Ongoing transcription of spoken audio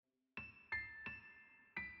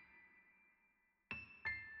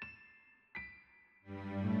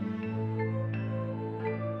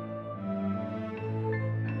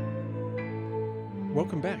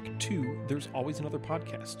Welcome back to There's Always Another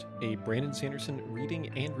Podcast, a Brandon Sanderson reading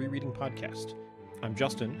and rereading podcast. I'm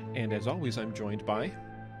Justin, and as always, I'm joined by...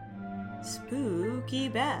 Spooky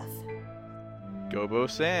Beth. Gobo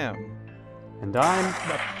Sam. And I'm...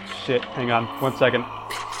 Shit, hang on, 1 second.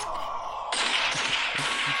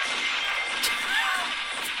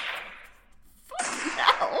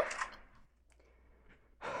 Hell.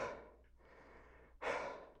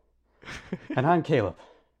 And I'm Caleb.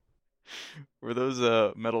 Were those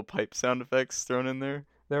metal pipe sound effects thrown in there?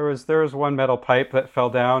 There was one metal pipe that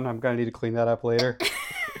fell down. I'm gonna need to clean that up later.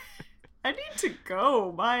 I need to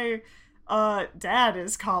go. My dad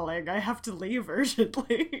is calling. I have to leave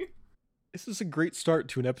urgently. This is a great start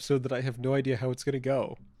to an episode that I have no idea how it's going to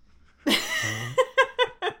go.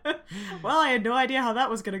 Well, I had no idea how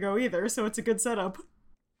that was going to go either, so it's a good setup.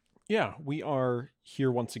 Yeah, we are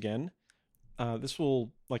here once again. This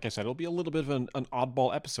will, like I said, it'll be a little bit of an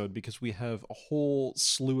oddball episode because we have a whole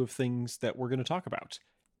slew of things that we're going to talk about.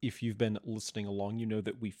 If you've been listening along, you know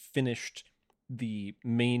that we finished the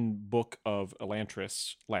main book of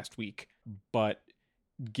Elantris last week, but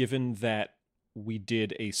given that we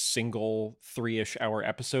did a single 3-ish hour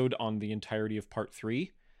episode on the entirety of part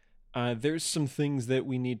 3, there's some things that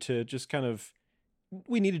we need to just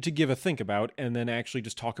we needed to give a think about and then actually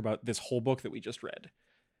just talk about this whole book that we just read.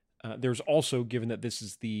 There's also, given that this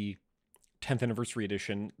is the 10th anniversary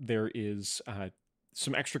edition, there is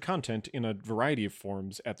some extra content in a variety of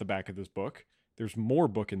forms at the back of this book. There's more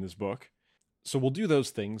book in this book. So we'll do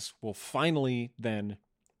those things. We'll finally then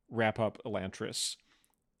wrap up Elantris.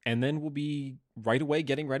 And then we'll be right away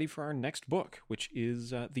getting ready for our next book, which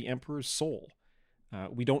is The Emperor's Soul.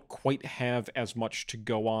 We don't quite have as much to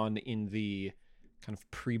go on in the kind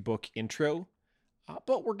of pre-book intro,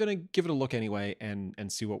 but we're going to give it a look anyway and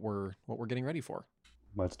see what we're getting ready for.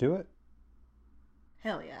 Let's do it.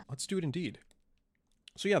 Hell yeah. Let's do it indeed.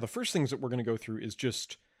 So yeah, the first things that we're going to go through is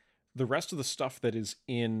just the rest of the stuff that is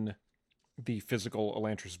in the physical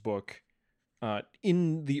Elantris book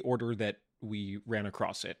in the order that we ran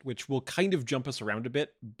across it, which will kind of jump us around a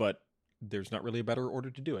bit, but there's not really a better order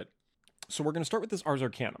to do it. So we're going to start with this Ars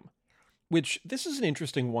Arcanum, which this is an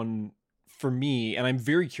interesting one for me, and I'm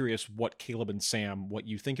very curious what Caleb and Sam, what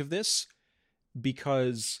you think of this,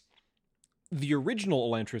 because the original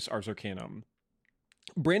Elantris Ars Arcanum,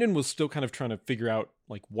 Brandon was still kind of trying to figure out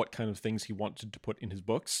like what kind of things he wanted to put in his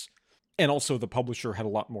books, and also the publisher had a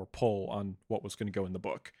lot more pull on what was going to go in the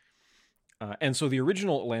book. And so the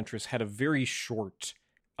original Elantris had a very short,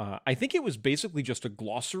 I think it was basically just a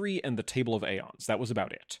glossary and the Table of Aeons. That was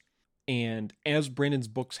about it. And as Brandon's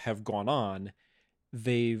books have gone on,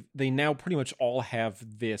 they now pretty much all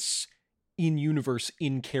have this in-universe,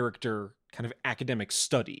 in-character kind of academic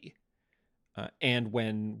study. And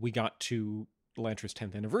when we got to Elantris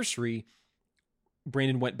 10th anniversary,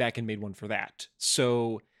 Brandon went back and made one for that.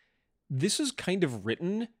 So this is kind of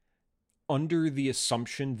written under the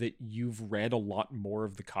assumption that you've read a lot more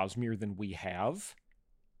of the Cosmere than we have.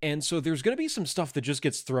 And so there's going to be some stuff that just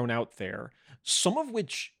gets thrown out there, some of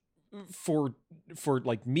which for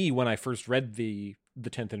like me when I first read the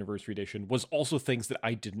 10th anniversary edition was also things that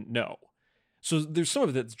I didn't know. So there's some of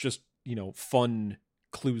it that's just, fun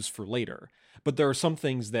clues for later. But there are some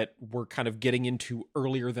things that we're kind of getting into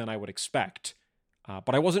earlier than I would expect.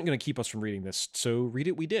 But I wasn't going to keep us from reading this, so read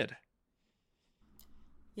it we did.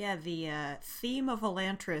 Yeah, the theme of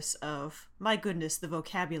Elantris of, my goodness, the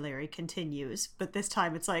vocabulary continues, but this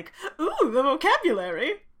time it's like, ooh, the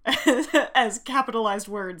vocabulary! As capitalized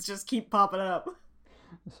words just keep popping up.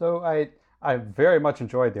 So I very much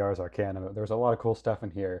enjoyed the Ars Arcanum. There's a lot of cool stuff in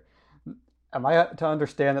here. Am I to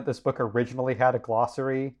understand that this book originally had a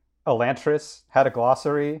glossary? Elantris had a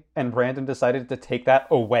glossary, and Brandon decided to take that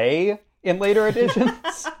away in later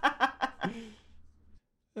editions?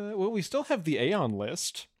 Well, we still have the Aeon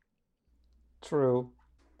list. True.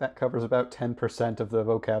 That covers about 10% of the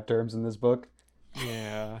vocab terms in this book.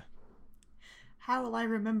 Yeah. How will I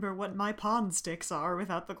remember what my pawn sticks are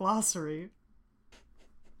without the glossary?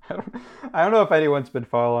 I don't know if anyone's been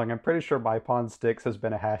following. I'm pretty sure my pawn sticks has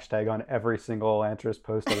been a hashtag on every single Elantris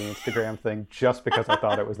post on the Instagram thing just because I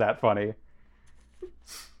thought it was that funny.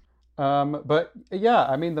 But yeah,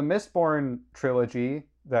 I mean, the Mistborn trilogy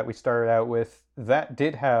that we started out with, that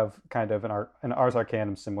did have kind of an Ars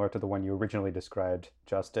Arcanum similar to the one you originally described,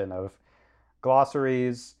 Justin, of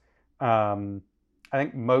glossaries. I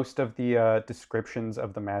think most of the descriptions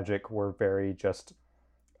of the magic were very just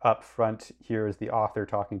up front. Here is the author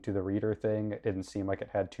talking to the reader thing. It didn't seem like it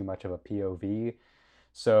had too much of a POV.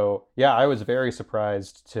 So yeah, I was very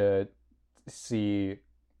surprised to see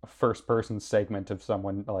a first person segment of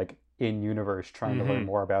someone like in universe trying to learn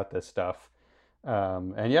more about this stuff.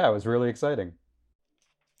 And yeah, it was really exciting.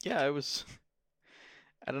 Yeah, I was,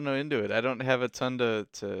 I don't know, into it. I don't have a ton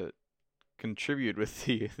to contribute with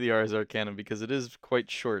the Ars Arcanum because it is quite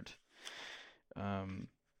short. Um,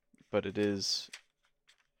 but it is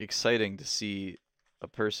exciting to see a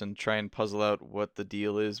person try and puzzle out what the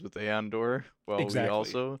deal is with Aondor while we Exactly.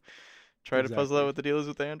 also try to puzzle out Exactly. what the deal is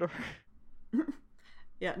with Aondor.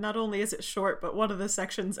 Yeah, not only is it short, but one of the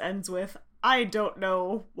sections ends with, I don't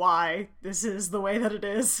know why this is the way that it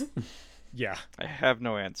is. Yeah. I have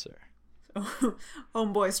no answer.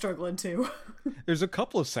 Homeboy struggling too. There's a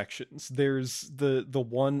couple of sections. There's the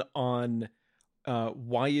one on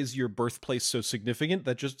why is your birthplace so significant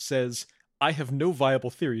that just says, I have no viable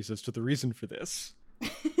theories as to the reason for this.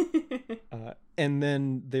 And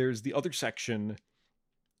then there's the other section,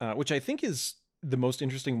 which I think is the most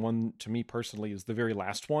interesting one to me personally, is the very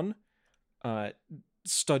last one,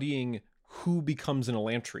 studying who becomes an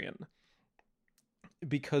Elantrian.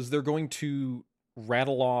 Because they're going to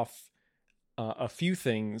rattle off a few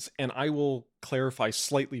things, and I will clarify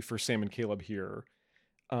slightly for Sam and Caleb here.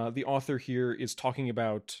 The author here is talking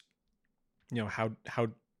about,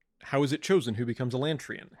 how is it chosen who becomes a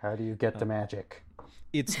Lantrian? How do you get the magic?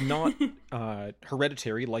 It's not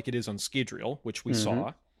hereditary like it is on Scadrial, which we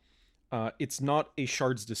saw. It's not a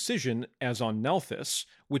shard's decision as on Nelthus,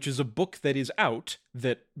 which is a book that is out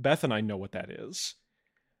that Beth and I know what that is.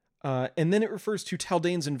 And then it refers to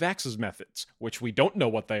Taldane's and Vax's methods, which we don't know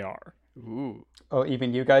what they are. Ooh. Oh,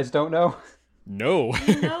 even you guys don't know? No.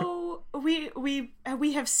 No, we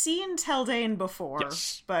have seen Taldane before,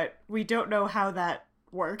 Yes. but we don't know how that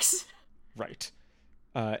works. Right.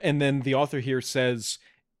 And then the author here says,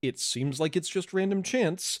 it seems like it's just random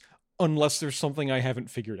chance, unless there's something I haven't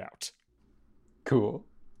figured out. Cool.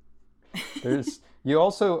 You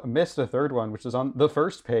also missed a third one, which is on the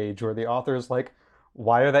first page, where the author is like,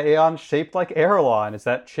 why are the Aeons shaped like Erelon? Is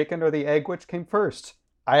that chicken or the egg which came first?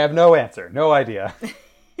 I have no answer. No idea.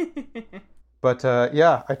 But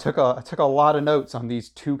yeah, I took a lot of notes on these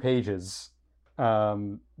 2 pages.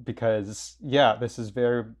 Because yeah, this is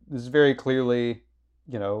very clearly,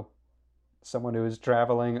 someone who is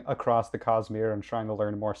traveling across the Cosmere and trying to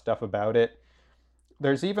learn more stuff about it.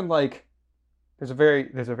 There's even there's a very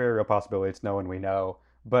real possibility it's no one we know,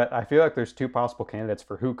 but I feel like there's 2 possible candidates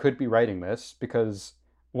for who could be writing this, because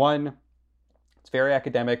one, it's very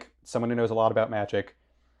academic, someone who knows a lot about magic.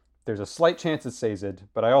 There's a slight chance it's Sazed,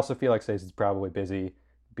 but I also feel like Sazed's probably busy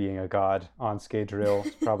being a god on Scadrial.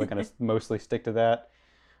 It's probably going to mostly stick to that.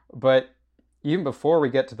 But even before we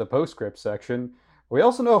get to the postscript section, we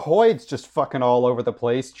also know Hoyd's just fucking all over the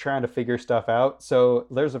place trying to figure stuff out. So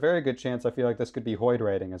there's a very good chance I feel like this could be Hoyd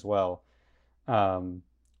writing as well.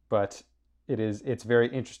 But it's very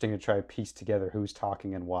interesting to try to piece together who's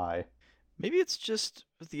talking and why. Maybe it's just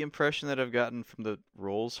the impression that I've gotten from the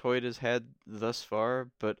roles Hoyd has had thus far,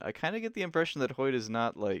 but I kind of get the impression that Hoyd is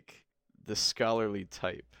not like the scholarly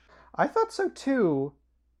type. I thought so too,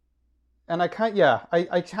 and I kind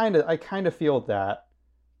of feel that.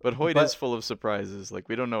 But Hoyd is full of surprises. Like,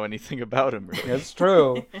 we don't know anything about him, really. It's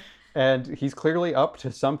true. And he's clearly up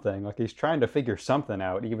to something. Like, he's trying to figure something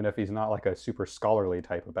out, even if he's not like a super scholarly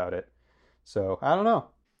type about it. So, I don't know.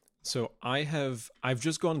 So I've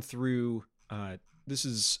just gone through, this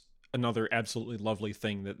is another absolutely lovely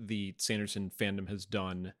thing that the Sanderson fandom has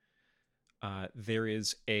done.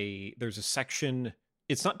 There's a section,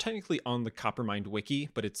 it's not technically on the Coppermind wiki,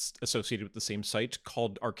 but it's associated with the same site,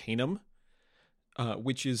 called Arcanum,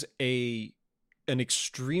 which is an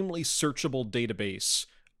extremely searchable database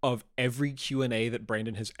of every Q&A that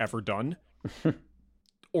Brandon has ever done,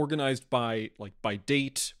 organized by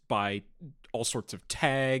date, by all sorts of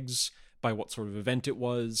tags, by what sort of event it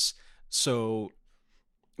was. So,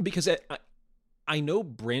 because I know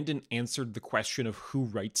Brandon answered the question of who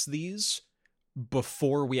writes these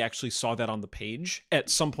before we actually saw that on the page. At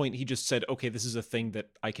some point, he just said, okay, this is a thing that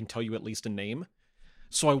I can tell you at least a name.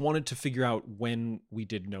 So I wanted to figure out when we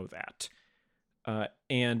did know that.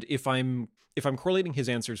 And if I'm correlating his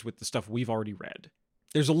answers with the stuff we've already read,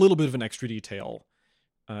 there's a little bit of an extra detail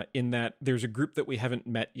in that there's a group that we haven't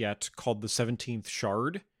met yet called the 17th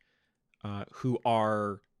Shard, who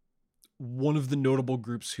are one of the notable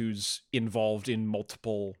groups who's involved in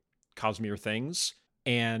multiple Cosmere things.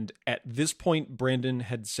 And at this point, Brandon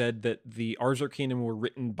had said that the Ars Arcanum were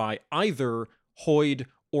written by either Hoyd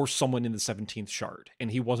or someone in the 17th Shard,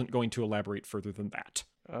 and he wasn't going to elaborate further than that.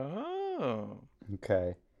 Oh.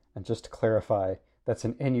 Okay. And just to clarify, that's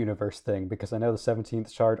an in-universe thing, because I know the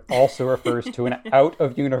 17th Shard also refers to an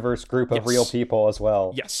out-of-universe group of real people as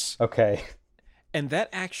well. Yes. Okay. And that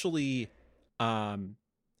actually, I'm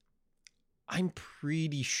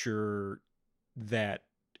pretty sure that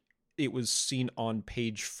it was seen on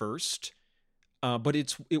page first. But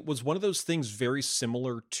it was one of those things very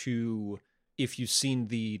similar to if you've seen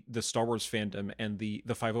the Star Wars fandom and the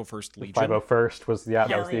 501st Legion. 501st was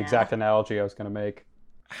that was the yeah. exact analogy I was going to make.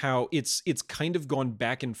 How it's kind of gone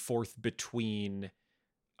back and forth between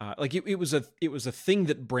like it was a thing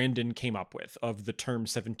that Brandon came up with, of the term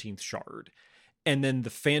 17th shard. And then the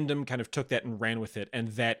fandom kind of took that and ran with it, and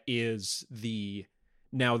that is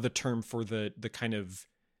now the term for the kind of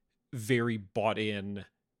very bought in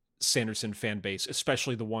Sanderson fan base,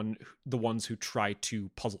 especially the ones who try to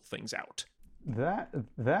puzzle things out.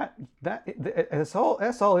 That's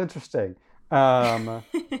all interesting.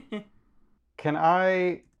 Can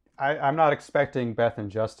I'm not expecting Beth and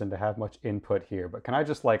Justin to have much input here, but can I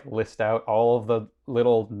just like list out all of the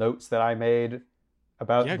little notes that I made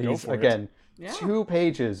about these? Again, 2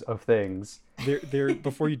 pages of things. There.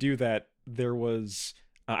 Before you do that, there was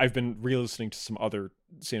I've been re-listening to some other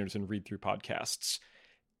Sanderson read-through podcasts,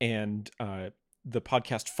 and the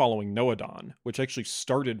podcast following Noadon, which actually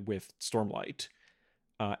started with Stormlight.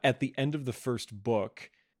 At the end of the first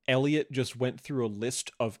book, Elliot just went through a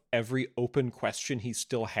list of every open question he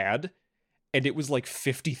still had, and it was like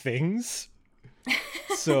 50 things.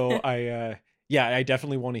 So I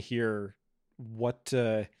definitely want to hear what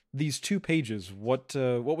these 2 pages, what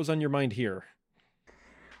was on your mind here?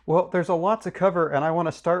 Well, there's a lot to cover, and I want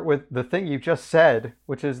to start with the thing you just said,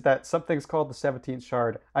 which is that something's called the 17th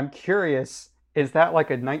shard. I'm curious, is that like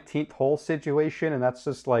a 19th hole situation, and that's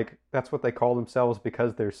just like, that's what they call themselves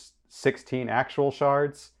because there's 16 actual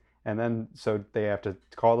shards, and then so they have to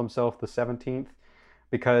call themselves the 17th?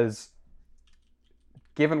 Because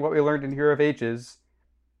given what we learned in Hero of Ages,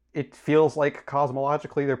 it feels like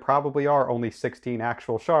cosmologically there probably are only 16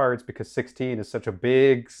 actual shards, because 16 is such a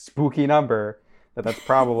big, spooky number that's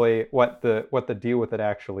probably what the deal with it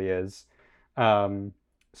actually is.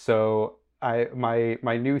 So my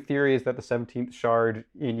new theory is that the 17th shard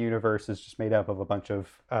in universe is just made up of a bunch of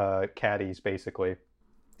caddies, basically.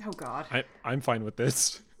 Oh God. I'm fine with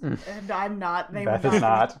this. And I'm not. Beth is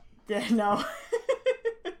not. Yeah, no.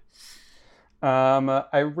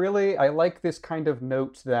 I like this kind of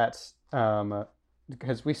note that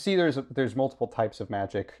because we see there's multiple types of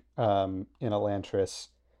magic in Elantris,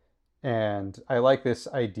 and I like this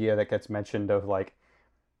idea that gets mentioned of like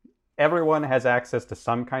everyone has access to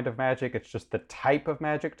some kind of magic. It's just the type of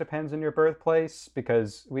magic depends on your birthplace,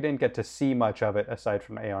 because we didn't get to see much of it aside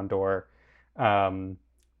from Aeon Door.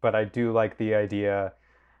 But I do like the idea.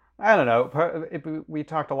 I don't know. We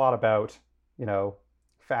talked a lot about,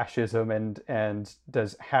 fascism and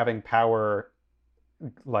does having power,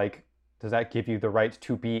 like, does that give you the right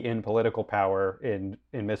to be in political power in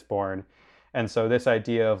Mistborn? And so this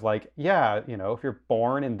idea of like, yeah, if you're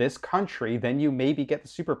born in this country, then you maybe get the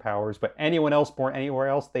superpowers, but anyone else born anywhere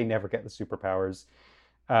else, they never get the superpowers.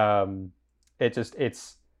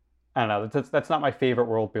 It's I don't know. That's not my favorite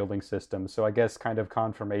world building system. So I guess kind of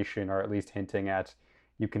confirmation, or at least hinting at,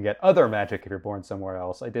 you can get other magic if you're born somewhere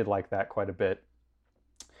else. I did like that quite a bit.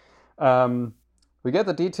 We get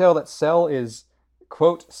the detail that Cell is,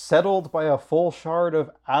 quote, settled by a full shard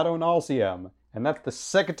of Adonalsium. And that's the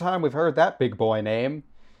second time we've heard that big boy name.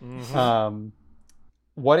 Mm-hmm.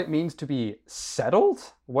 What it means to be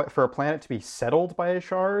settled? What for a planet to be settled by a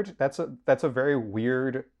shard? That's a very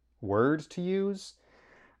weird word to use.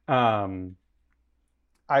 I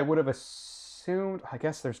would have assumed. I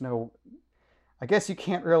guess you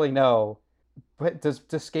can't really know. But does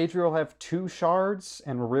Scadrial have 2 shards,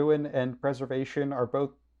 and Ruin and Preservation are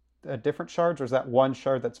both different shards, or is that one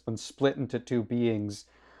shard that's been split into 2 beings?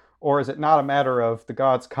 Or is it not a matter of the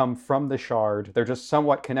gods come from the shard, they're just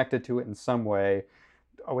somewhat connected to it in some way?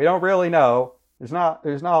 We don't really know. There's not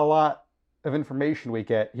a lot of information we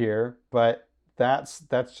get here, but that's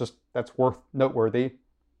noteworthy.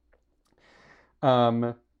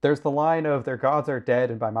 There's the line of their gods are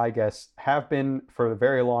dead, and by my guess have been for a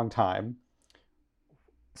very long time.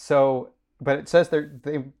 So, but it says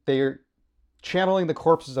they're channeling the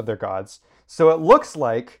corpses of their gods. So it looks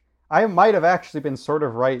like I might have actually been sort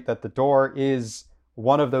of right that the door is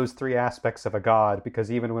one of those 3 aspects of a god, because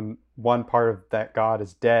even when one part of that god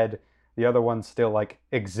is dead, the other ones still like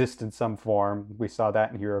exist in some form. We saw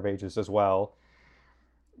that in Hero of Ages as well.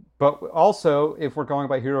 But also, if we're going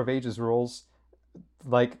by Hero of Ages rules,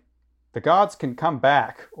 like, the gods can come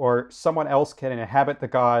back, or someone else can inhabit the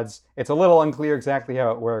gods. It's a little unclear exactly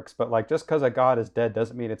how it works, but like, just because a god is dead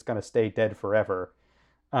doesn't mean it's going to stay dead forever.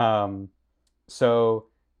 So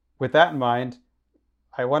with that in mind,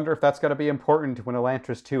 I wonder if that's going to be important when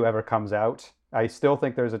Elantris 2 ever comes out. I still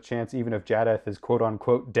think there's a chance, even if Jadeth is quote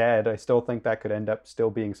unquote dead, I still think that could end up still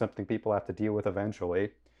being something people have to deal with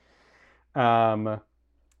eventually.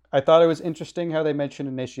 I thought it was interesting how they mentioned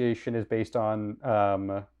initiation is based on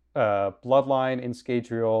bloodline in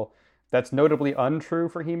Scadrial. That's notably untrue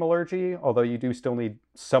for hemalurgy, although you do still need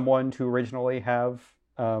someone to originally have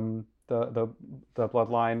the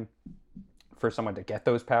bloodline for someone to get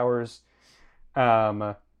those powers.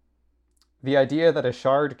 The idea that a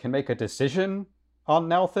shard can make a decision on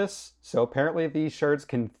Nelthus, so apparently these shards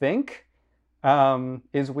can think,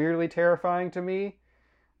 is weirdly terrifying to me.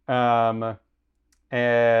 Yeah,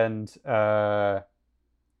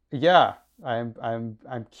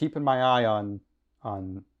 I'm keeping my eye on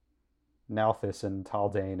Nalthus and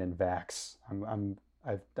Taldane and Vax.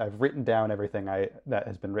 I've written down everything that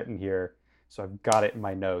has been written here, so I've got it in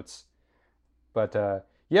my notes. But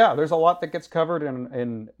yeah, there's a lot that gets covered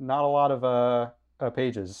in not a lot of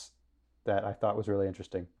pages that I thought was really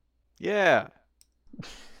interesting. Yeah.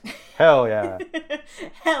 Hell yeah.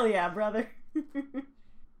 Hell yeah, brother.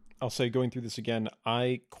 I'll say, going through this again,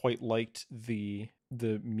 I quite liked the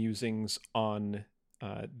musings on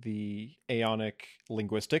the Aeonic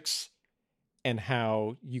linguistics and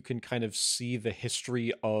how you can kind of see the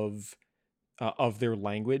history of their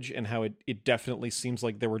language and how it definitely seems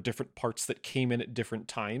like there were different parts that came in at different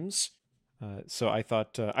times. So I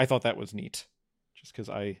thought that was neat, just because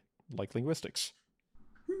I like linguistics.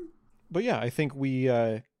 But yeah, I think we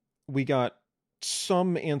got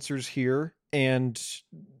some answers here and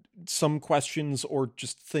some questions or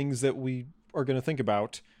just things that we are going to think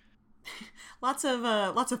about. Lots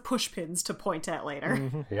of push pins to point at later.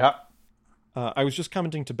 Mm-hmm. Yeah. I was just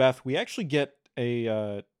commenting to Beth, we actually get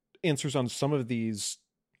answers on some of these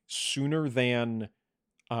sooner than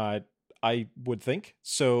I would think.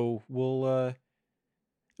 So we'll I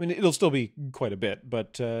mean, it'll still be quite a bit,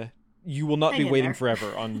 but you will not be waiting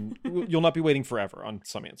forever on you'll not be waiting forever on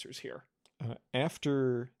some answers here.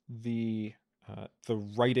 After the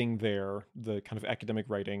writing there, the kind of academic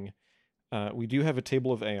writing, we do have a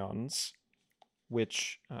table of aeons,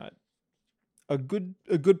 which a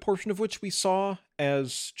good portion of which we saw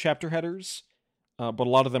as chapter headers, but a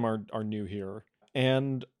lot of them are new here.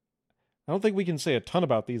 And I don't think we can say a ton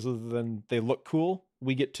about these other than they look cool.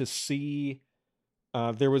 We get to see,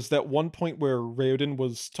 there was that one point where Raoden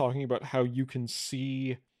was talking about how you can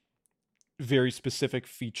see very specific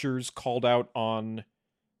features called out on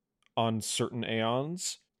certain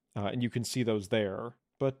aeons, and you can see those there.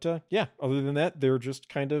 But yeah, other than that, they're just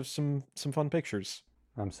kind of some fun pictures.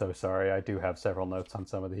 I'm so sorry. I do have several notes on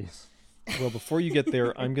some of these. Well, before you get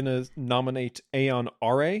there, I'm going to nominate Aeon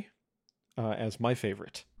Ra as my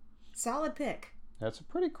favorite. Solid pick. That's a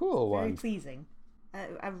pretty cool one. Very pleasing.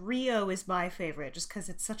 Rio is my favorite just because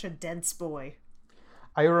it's such a dense boy.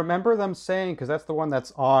 I remember them saying, because that's the one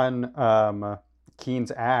that's on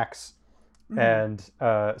Keen's axe, and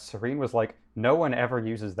Serene was like, no one ever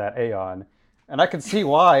uses that Aeon. And I can see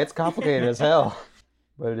why. It's complicated as hell.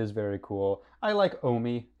 But it is very cool. I like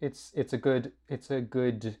Omi. It's a good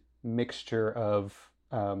mixture of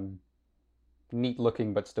neat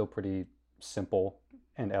looking but still pretty simple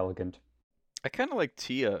and elegant. I kind of like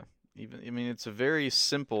Tia. It's a very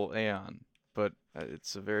simple Aeon, but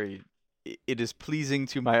it is pleasing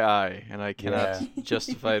to my eye, and I cannot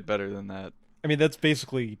justify it better than that. I mean, that's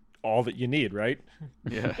basically all that you need, right?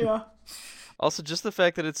 Yeah. Yeah. Also, just the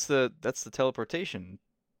fact that that's the teleportation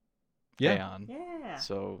Aeon. Yeah.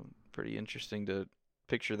 So pretty interesting to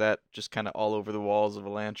picture that just kind of all over the walls of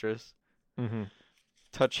Elantris. Mm-hmm.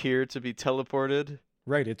 Touch here to be teleported.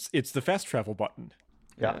 Right. It's the fast travel button.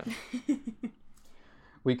 Yeah.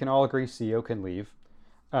 We can all agree CEO can leave.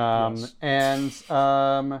 Yes. And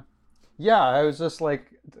yeah, I was just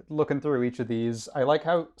like looking through each of these. I like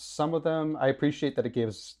how some of them, I appreciate that it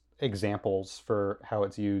gives examples for how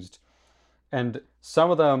it's used. And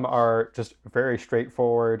some of them are just very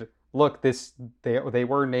straightforward. Look, they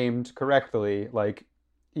were named correctly. Like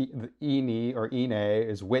Eni or Ine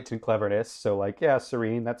is wit and cleverness. So like, yeah,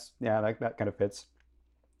 Serene, that kind of fits.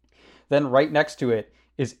 Then right next to it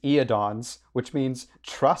is Eodons, which means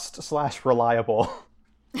trust/reliable.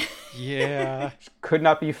 Yeah. Could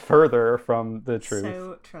not be further from the truth.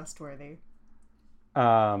 So trustworthy.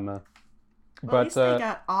 But at least they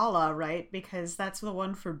got Allah right, because that's the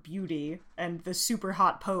one for beauty, and the super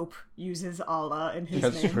hot Pope uses Allah in his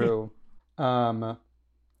name. That's true.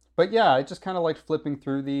 But yeah, I just kind of liked flipping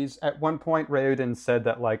through these. At one point, Raoden said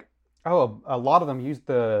that like, oh, a lot of them use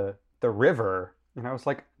the river, and I was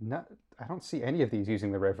like, no, I don't see any of these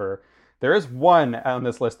using the river. There is one on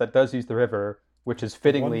this list that does use the river, which is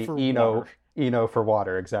fittingly Eno. Eno for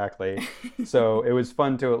water, exactly. So it was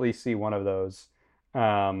fun to at least see one of those.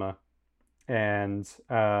 Um, and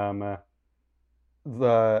the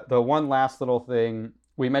one last little thing,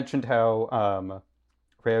 we mentioned how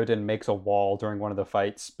Raoden makes a wall during one of the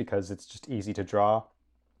fights because it's just easy to draw.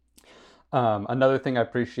 Another thing I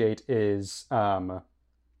appreciate is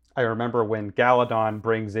I remember when Galadon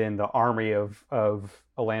brings in the army of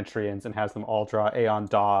Elantrians and has them all draw Aeon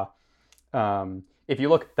Da. If you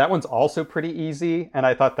look, that one's also pretty easy, and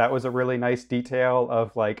I thought that was a really nice detail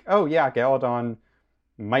of like, oh yeah, Galadon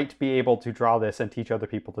might be able to draw this and teach other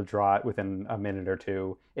people to draw it within a minute or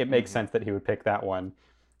two. It makes sense that he would pick that one.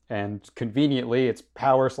 And conveniently, it's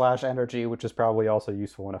power/energy, which is probably also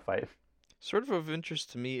useful in a fight. Sort of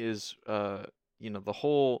interest to me is, the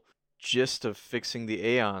whole gist of fixing the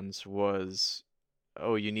Aeons was,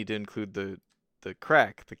 oh, you need to include the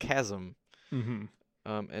crack, the chasm. Mm-hmm.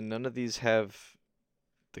 And none of these have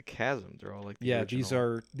the chasm. They're all like the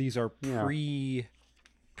original. these are Yeah.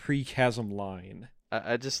 pre-chasm line.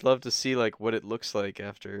 I just love to see like what it looks like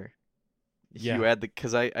after you add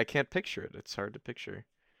because I can't picture it. It's hard to picture.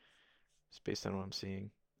 It's based on what I'm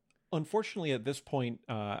seeing. Unfortunately, at this point,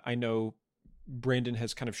 I know Brandon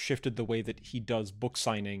has kind of shifted the way that he does book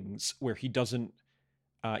signings, where he doesn't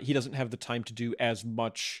have the time to do as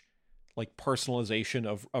much like personalization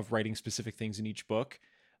of writing specific things in each book.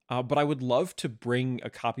 But I would love to bring a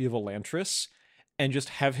copy of Elantris and just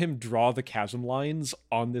have him draw the chasm lines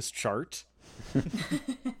on this chart.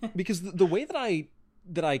 Because the way that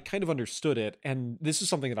I kind of understood it, and this is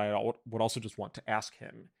something that I would also just want to ask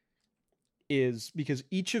him, is because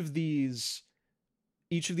each of these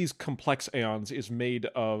complex aeons is made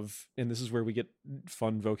of, and this is where we get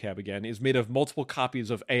fun vocab again, is made of multiple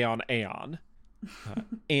copies of aeon.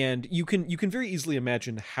 And you can very easily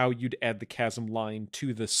imagine how you'd add the chasm line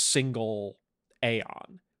to the single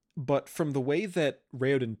aeon. But from the way that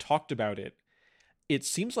Raoden talked about it, it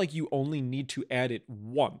seems like you only need to add it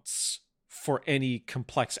once for any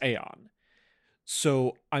complex aeon.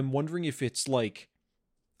 So I'm wondering if it's like,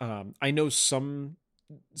 I know some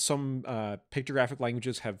pictographic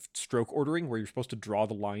languages have stroke ordering where you're supposed to draw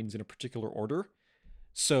the lines in a particular order.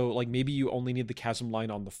 So like maybe you only need the chasm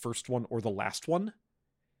line on the first one or the last one,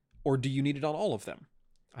 or do you need it on all of them?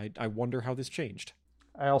 I wonder how this changed.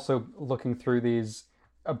 I also, looking through these,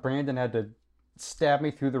 Brandon had to stab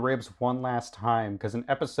me through the ribs one last time because in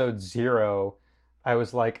episode 0, I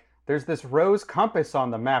was like, there's this rose compass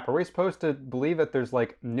on the map. Are we supposed to believe that there's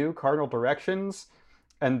like new cardinal directions?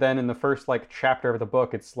 And then in the first like chapter of the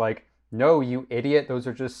book, it's like, no, you idiot, those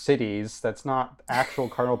are just cities. That's not actual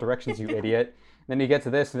cardinal directions, you idiot. And then you get to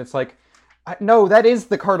this and it's like, no, that is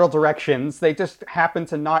the cardinal directions. They just happen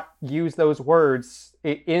to not use those words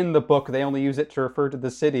in the book. They only use it to refer to the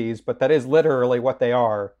cities, but that is literally what they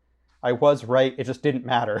are. I was right. It just didn't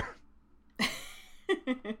matter.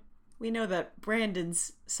 We know that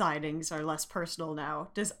Brandon's signings are less personal now.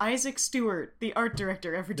 Does Isaac Stewart, the art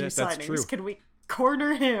director, ever do signings? True. Can we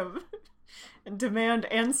corner him and demand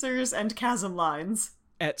answers and chasm lines?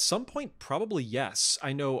 At some point, probably yes.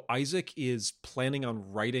 I know Isaac is planning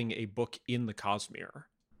on writing a book in the Cosmere.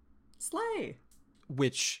 Slay.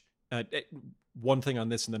 Which, one thing on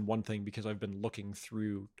this and then one thing, because I've been looking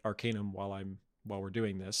through Arcanum while we're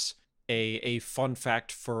doing this. A fun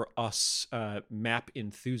fact for us map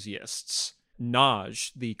enthusiasts.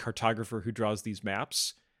 Naj, the cartographer who draws these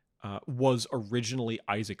maps, was originally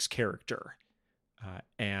Isaac's character.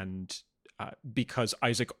 And because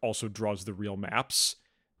Isaac also draws the real maps,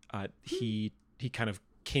 he kind of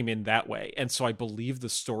came in that way. And so I believe the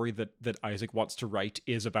story that Isaac wants to write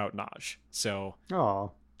is about Naj. So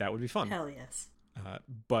that would be fun. Hell yes.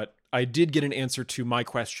 But I did get an answer to my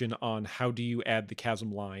question on how do you add the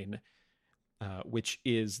chasm line, which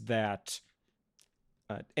is that,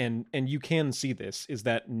 and you can see this, is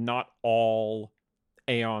that not all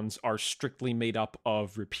aeons are strictly made up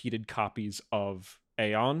of repeated copies of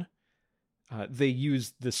aeon. They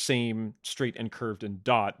use the same straight and curved and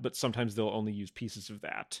dot, but sometimes they'll only use pieces of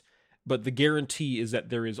that. But the guarantee is that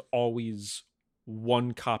there is always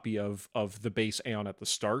one copy of the base aeon at the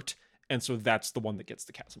start, and so that's the one that gets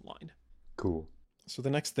the chasm line. Cool. So the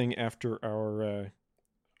next thing after our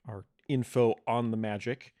info on the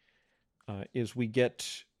magic is we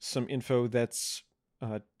get some info that's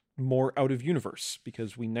more out of universe,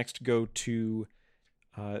 because we next go to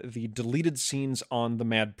the deleted scenes on the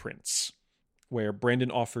Mad Prince, where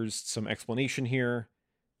Brandon offers some explanation here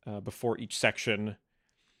before each section,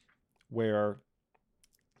 where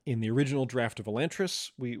in the original draft of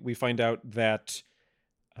Elantris, we find out that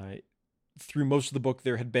through most of the book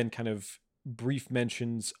there had been kind of brief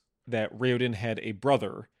mentions that Raoden had a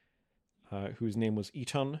brother whose name was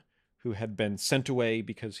Eton, who had been sent away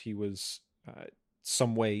because he was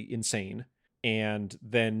some way insane. And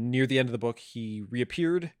then near the end of the book, he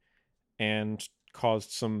reappeared and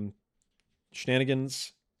caused some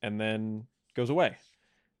shenanigans and then goes away.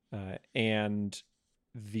 And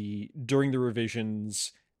during the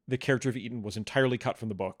revisions, the character of Eton was entirely cut from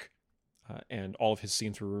the book, and all of his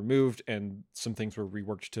scenes were removed, and some things were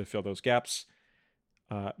reworked to fill those gaps.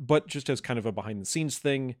 But just as kind of a behind-the-scenes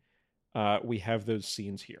thing, we have those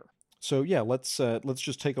scenes here. So yeah, let's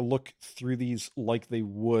just take a look through these like they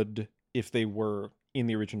would if they were in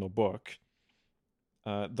the original book.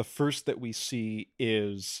 The first that we see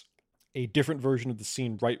is a different version of the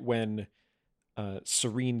scene right when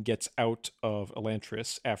Serene gets out of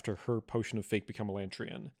Elantris after her potion of fate become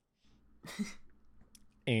Elantrian.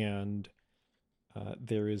 And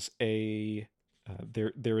there is a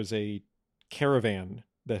caravan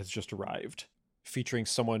that has just arrived, featuring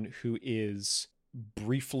someone who is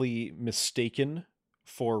briefly mistaken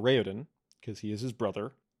for Raoden, because he is his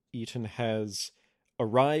brother. Eton has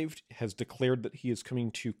arrived, has declared that he is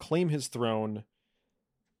coming to claim his throne,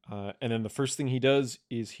 and then the first thing he does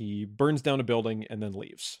is he burns down a building and then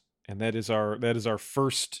leaves. And that is our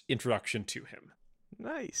first introduction to him.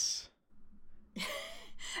 Nice.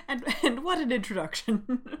 and what an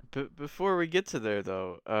introduction. Before we get to there,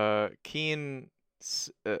 though, Keen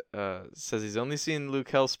says he's only seen Luke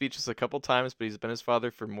Hell's speeches a couple times, but he's been his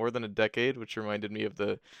father for more than a decade, which reminded me of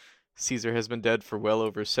the Caesar has been dead for well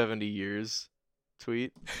over 70 years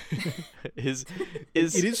tweet. Is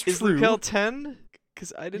true. Luke Hell 10?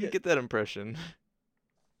 Because I didn't get that impression.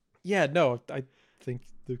 Yeah, no, I think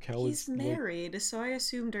Luke Hell He's married, so I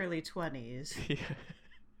assumed early 20s. Yeah.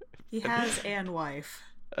 He has an wife.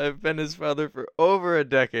 I've been his father for over a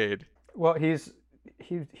decade. Well, he's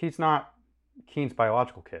not Keen's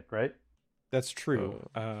biological kid, right? That's true.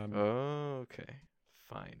 Okay.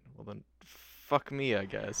 Fine. Well then, fuck me, I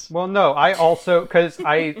guess. Well, no, I also, because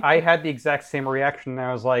I had the exact same reaction, and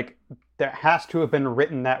I was like, that has to have been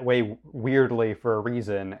written that way weirdly for a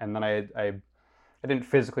reason, and then I didn't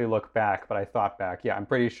physically look back, but I thought back. Yeah, I'm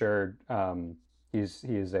pretty sure he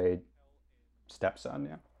is a stepson,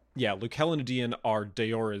 yeah. Yeah, Luke Hell and Adean are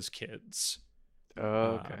Daora's kids.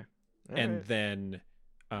 Okay. And then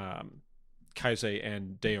Kaise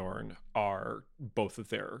and Daorn are both of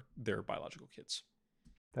their biological kids.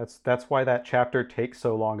 That's why that chapter takes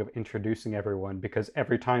so long of introducing everyone, because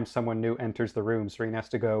every time someone new enters the room, Serene has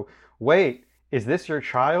to go, wait, is this your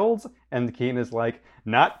child? And Keen is like,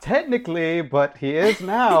 not technically, but he is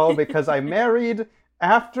now, because I married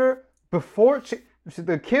before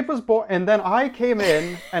the kid was born, and then I came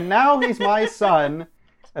in, and now he's my son.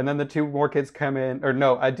 And then the two more kids come in, or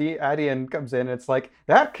no, Adean comes in, and it's like,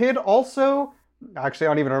 that kid also... Actually, I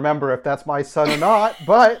don't even remember if that's my son or not,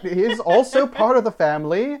 but he's also part of the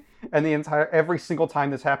family. And every single time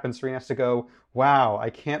this happens, Serena has to go, wow, I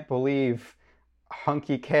can't believe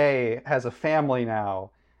Hunky K has a family now.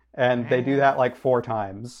 And they do that like 4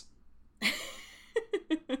 times.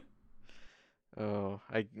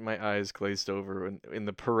 My eyes glazed over in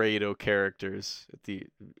the Pareto characters at the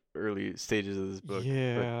early stages of this book.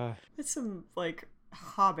 Yeah. It's some, like,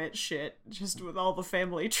 Hobbit shit, just with all the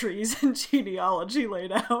family trees and genealogy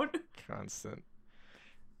laid out. Constant.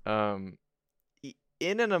 In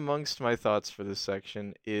and amongst my thoughts for this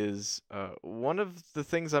section is one of the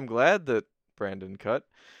things I'm glad that Brandon cut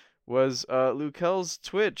was Luke Hell's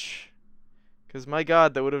Twitch. Because my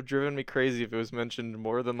god, that would have driven me crazy if it was mentioned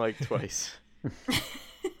more than like twice.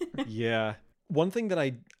 Yeah. One thing that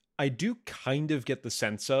I do kind of get the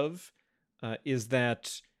sense of is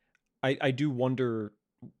that I do wonder,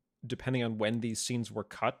 depending on when these scenes were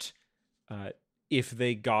cut, if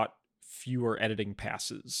they got fewer editing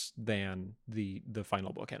passes than the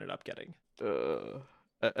final book ended up getting.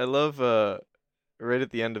 I love right at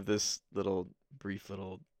the end of this brief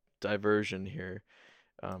little diversion here,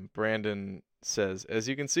 Brandon says, "As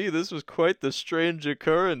you can see, this was quite the strange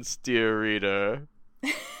occurrence, dear reader."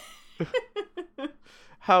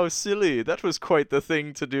 How silly! That was quite the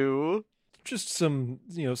thing to do. Just some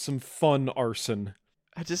fun arson.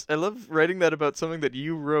 I love writing that about something that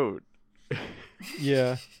you wrote.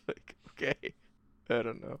 Yeah. Like, okay. I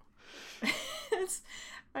don't know. It's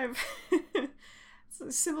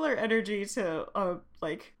a similar energy to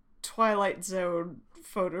like Twilight Zone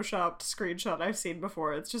photoshopped screenshot I've seen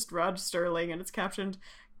before. It's just Rod Sterling and it's captioned,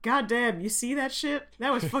 "God damn, you see that shit?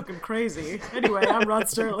 That was fucking crazy." Anyway, I'm Rod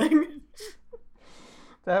Sterling.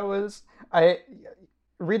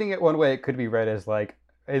 Reading it one way, it could be read as like,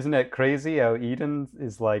 isn't it crazy how Eden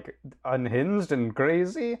is like unhinged and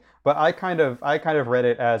crazy? But I kind of read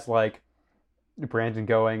it as like Brandon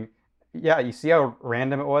going, yeah, you see how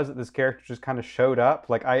random it was that this character just kind of showed up.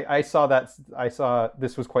 Like I saw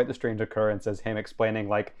this was quite the strange occurrence as him explaining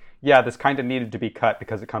like, yeah, this kind of needed to be cut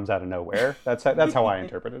because it comes out of nowhere. That's how I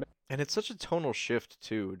interpreted it. And it's such a tonal shift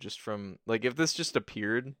too, just from like if this just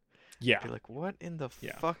appeared, Yeah. I'd be like, what in the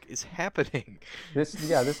Yeah. fuck is happening?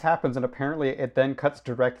 This happens, and apparently it then cuts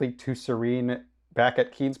directly to Serene back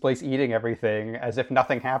at Keen's place eating everything as if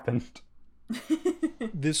nothing happened.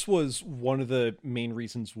 This was one of the main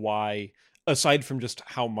reasons why, aside from just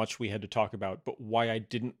how much we had to talk about, but why I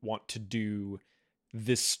didn't want to do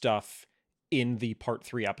this stuff in the part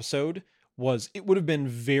 3 episode, was it would have been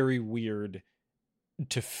very weird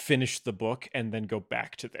to finish the book and then go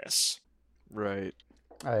back to this. Right.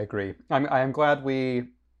 I agree. I'm glad we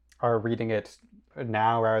are reading it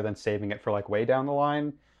now rather than saving it for like way down the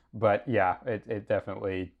line. But yeah, it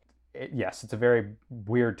definitely, yes, it's a very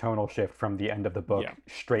weird tonal shift from the end of the book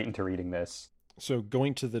straight into reading this. So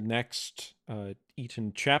going to the next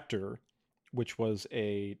Eaton chapter, which was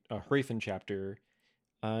a Hrathen chapter,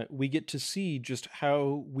 we get to see just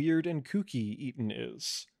how weird and kooky Eaton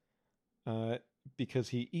is. Because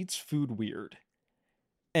he eats food weird.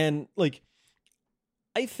 And like,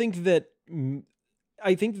 I think that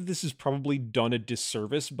this is probably done a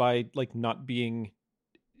disservice by like not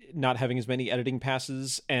having as many editing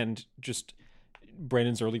passes, and just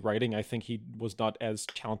Brandon's early writing. I think he was not as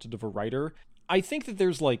talented of a writer. I think that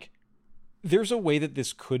there's a way that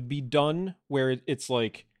this could be done where it's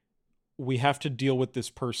like, we have to deal with this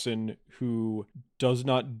person who does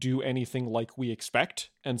not do anything like we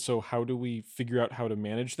expect. And so how do we figure out how to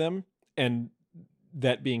manage them? And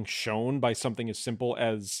that being shown by something as simple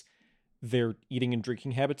as their eating and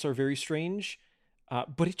drinking habits are very strange.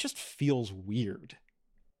 But it just feels weird.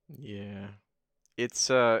 Yeah.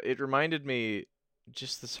 It reminded me,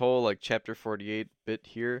 just this whole like chapter 48 bit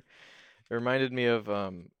here. It reminded me of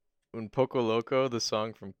Un Poco Loco, the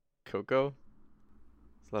song from Coco.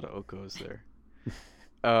 There's a lot of Okos there.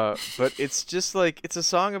 But it's just like, it's a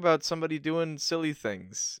song about somebody doing silly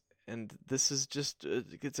things. And this is just,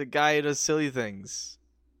 it's a guy who does silly things.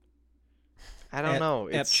 I don't know.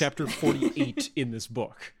 At chapter 48 in this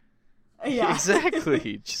book. Yeah.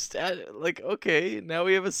 Exactly. Just like, okay, now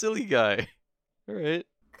we have a silly guy. All right.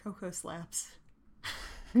 Coco slaps.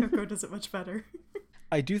 Coco does it much better.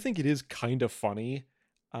 I do think it is kind of funny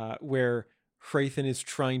where Hrathen is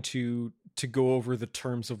trying to go over the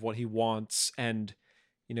terms of what he wants, and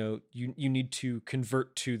you need to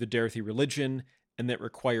convert to the Darathi religion, and that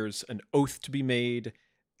requires an oath to be made,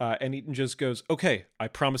 and Eaton just goes, okay, I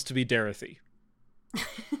promise to be Darathi.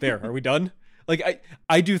 There, are we done? Like,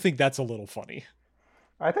 I do think that's a little funny.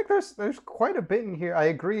 I think there's quite a bit in here. I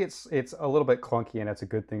agree it's a little bit clunky, and it's a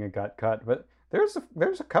good thing it got cut, but there's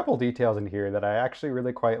a couple details in here that I actually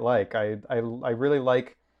really quite like. I really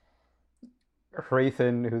like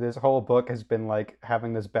Hrathen, who this whole book has been like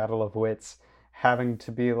having this battle of wits, having to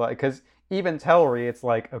be like, because even Tellery, it's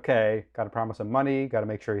like, okay, got to promise him money, got to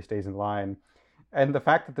make sure he stays in line, and the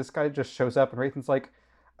fact that this guy just shows up and Hrathen's like,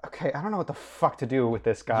 okay, I don't know what the fuck to do with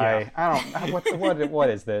this guy. Yeah. I don't what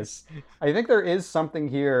is this? I think there is something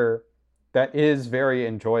here that is very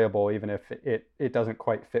enjoyable, even if it doesn't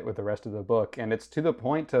quite fit with the rest of the book, and it's to the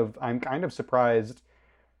point of I'm kind of surprised.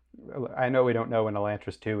 I know we don't know when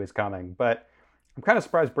Elantris 2 is coming, but I'm kind of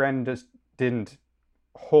surprised Brandon just didn't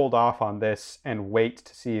hold off on this and wait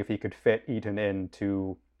to see if he could fit Eaton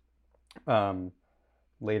into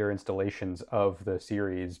later installations of the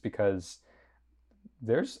series, because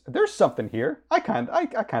there's something here. I kind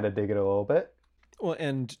of dig it a little bit. Well,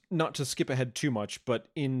 and not to skip ahead too much, but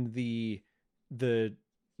in the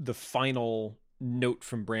final note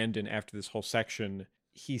from Brandon after this whole section,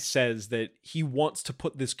 he says that he wants to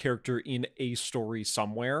put this character in a story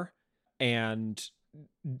somewhere, and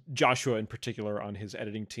Joshua in particular on his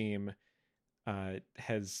editing team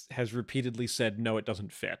has repeatedly said no, it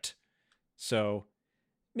doesn't fit. So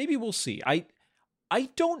maybe we'll see. I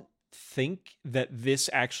don't think that this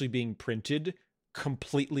actually being printed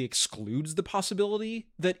completely excludes the possibility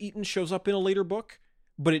that Eaton shows up in a later book,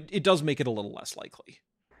 but it does make it a little less likely.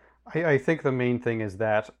 I think the main thing is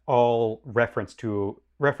that all references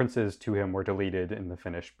to him were deleted in the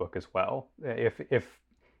finished book as well. If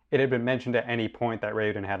it had been mentioned at any point that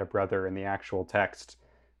Raven had a brother in the actual text,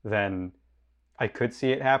 then I could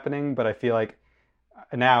see it happening, but I feel like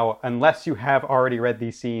now, unless you have already read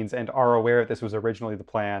these scenes and are aware that this was originally the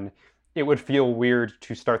plan, it would feel weird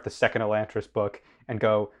to start the second Elantris book and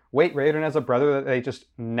go, wait, Raven has a brother that they just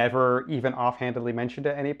never even offhandedly mentioned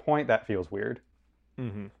at any point? That feels weird.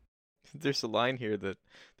 Mm-hmm. There's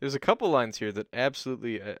a couple lines here that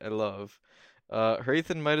absolutely I love.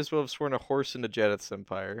 Hrathen might as well have sworn a horse into Jedith's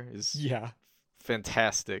empire. Is Yeah.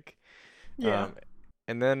 fantastic. Yeah.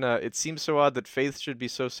 And then it seems so odd that faith should be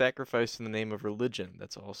so sacrificed in the name of religion.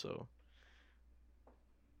 That's also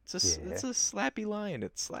it's Yeah. a slappy line.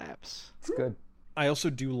 It slaps. It's good. I also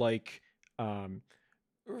do like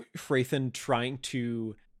Hrathen trying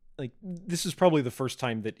to, like, this is probably the first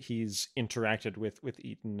time that he's interacted with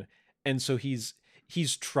Eaton, and so he's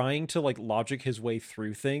trying to like logic his way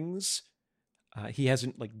through things. He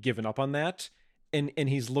hasn't like given up on that, and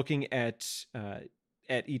he's looking at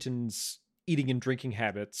Eaton's eating and drinking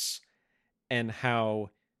habits, and how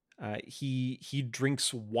he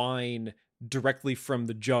drinks wine directly from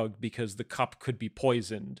the jug because the cup could be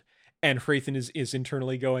poisoned, and Hrathen is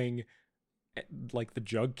internally going, like, the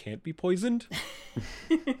jug can't be poisoned.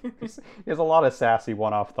 He has a lot of sassy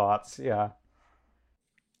one-off thoughts. Yeah.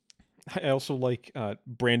 I also like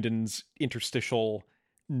Brandon's interstitial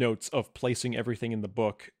notes of placing everything in the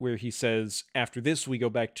book, where he says, after this, we go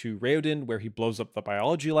back to Raoden, where he blows up the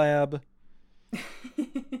biology lab.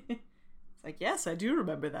 It's like, yes, I do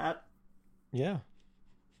remember that. Yeah.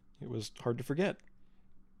 It was hard to forget.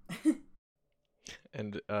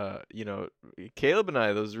 And Caleb and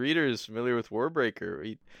I, those readers familiar with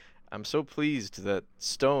Warbreaker, I'm so pleased that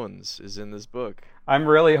Stones is in this book. I'm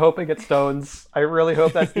really hoping it's Stones. I really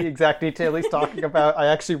hope that's the exact detail he's talking about. I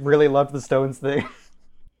actually really loved the Stones thing.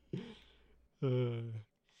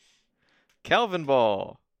 Calvin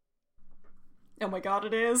Ball. Oh my god,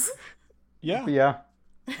 it is. Yeah. Yeah.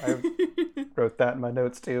 I wrote that in my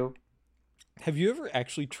notes too. Have you ever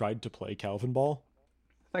actually tried to play Calvin Ball?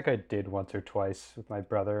 I think I did once or twice with my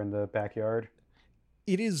brother in the backyard.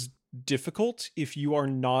 It is difficult if you are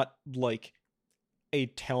not like a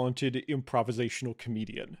talented improvisational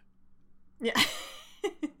comedian. Yeah.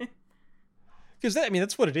 Because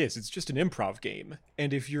that's what it is. It's just an improv game.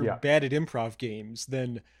 And if you're bad at improv games,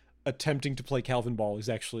 then attempting to play Calvin Ball is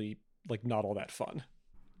actually like not all that fun.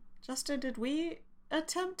 Justin, did we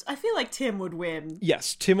attempt? I feel like Tim would win.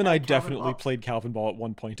 Yes, Tim and I Calvin definitely Ball. played Calvin Ball at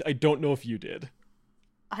one point. I don't know if you did.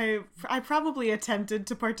 I probably attempted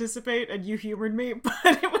to participate and you humored me, but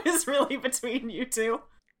it was really between you two.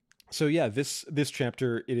 So yeah, this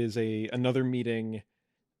chapter, it is another meeting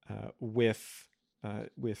with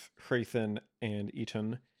Hrathen and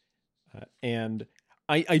Eaton, and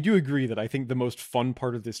I do agree that I think the most fun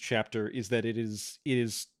part of this chapter is that it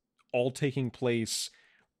is all taking place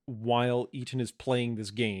while Eaton is playing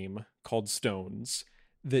this game called Stones,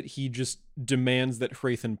 that he just demands that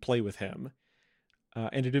Hrathen play with him.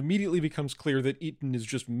 And it immediately becomes clear that Eaton is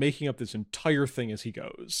just making up this entire thing as he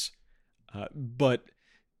goes. But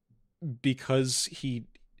because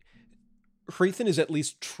Hrathen is at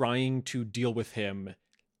least trying to deal with him,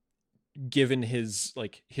 given his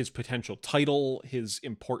potential title, his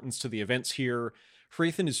importance to the events here,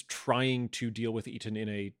 Hrathen is trying to deal with Eaton in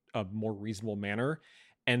a more reasonable manner.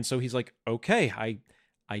 And so he's like, okay,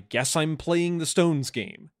 I guess I'm playing the Stones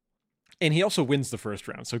game. And he also wins the first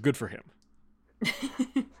round, so good for him.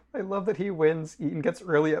 I love that he wins. Eaton gets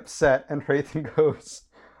really upset, and Hrathen goes,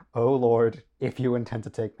 "Oh Lord, if you intend to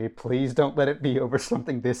take me, please don't let it be over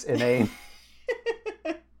something this inane."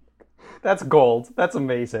 That's gold. That's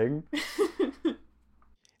amazing.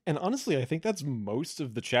 And honestly, I think that's most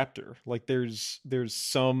of the chapter. Like, there's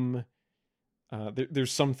some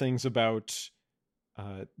things about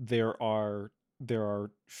there are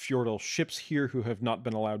feudal ships here who have not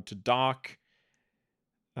been allowed to dock,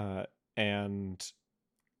 and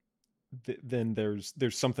then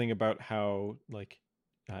there's something about how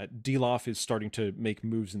Deloff is starting to make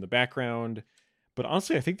moves in the background. But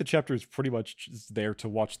honestly, I think the chapter is pretty much just there to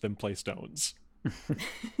watch them play Stones.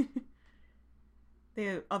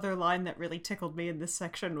 The other line that really tickled me in this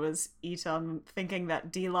section was Eaton thinking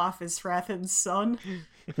that Deloff is Hrathen's son.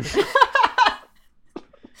 Because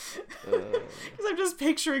I'm just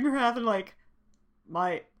picturing Hrathen like,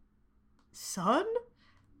 my son?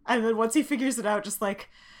 And then once he figures it out, just like...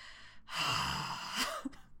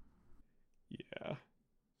 Yeah.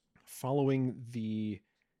 Following the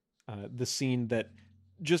scene that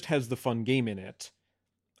just has the fun game in it,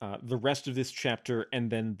 the rest of this chapter and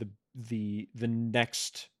then the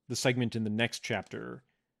segment in the next chapter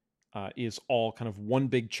is all kind of one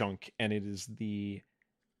big chunk, and it is the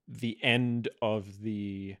end of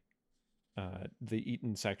the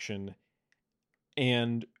Eaton section.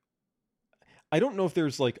 And I don't know if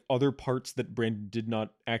there's like other parts that Brandon did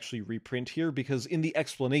not actually reprint here, because in the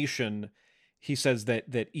explanation he says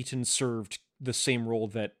that Eaton served the same role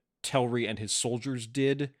that Telri and his soldiers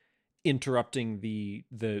did, interrupting the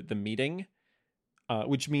meeting,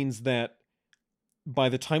 which means that by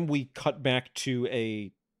the time we cut back to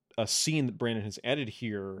a a scene that Brandon has added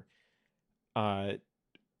here, I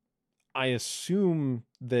assume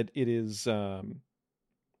that it is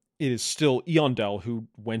still Eondel who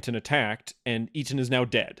went and attacked, and Eaton is now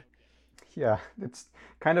dead. Yeah, it's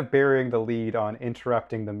kind of burying the lead on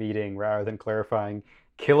interrupting the meeting rather than clarifying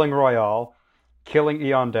killing Royale, killing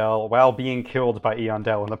Eondel while being killed by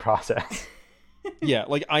Eondel in the process. Yeah,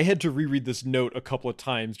 like I had to reread this note a couple of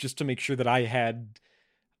times just to make sure that I had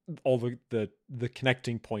all the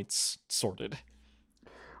connecting points sorted.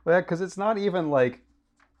 Well, yeah, because it's not even like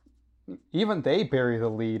even they bury the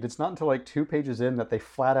lead. It's not until like 2 pages in that they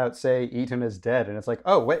flat out say Eaton is dead, and it's like,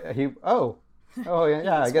 oh wait, oh yeah,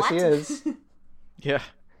 yeah, I guess he is. Yeah.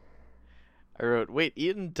 I wrote, wait,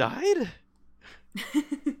 Ian died?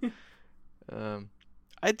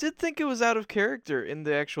 I did think it was out of character in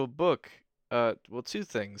the actual book. Well, two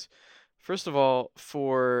things. First of all,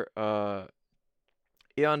 for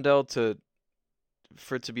Eondel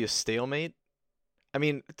for it to be a stalemate. I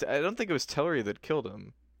mean, I don't think it was Tellery that killed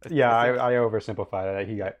him. Yeah, I think... I oversimplified it.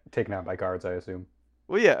 He got taken out by guards, I assume.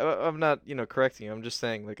 Well, yeah, I'm not, correcting you. I'm just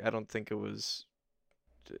saying, like, I don't think it was,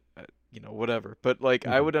 whatever. But, like,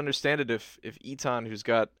 I would understand it if Eton, who's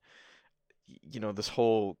got, this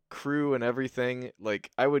whole crew and everything,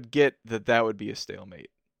 like, I would get that would be a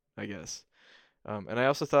stalemate, I guess. And I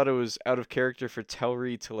also thought it was out of character for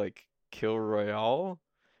Tellery to, like, kill Royale.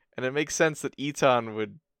 And it makes sense that Eton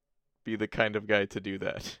would be the kind of guy to do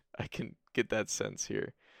that. I can get that sense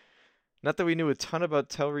here. Not that we knew a ton about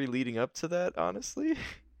Tellery leading up to that, honestly.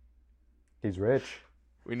 He's rich.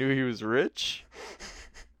 We knew he was rich.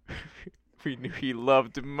 We knew he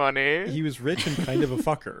loved money. He was rich and kind of a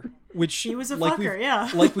fucker. Which he was a fucker, yeah.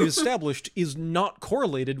 Like we've established, is not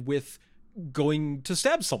correlated with going to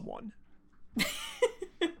stab someone.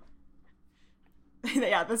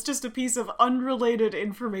 Yeah, that's just a piece of unrelated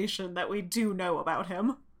information that we do know about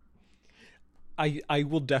him. I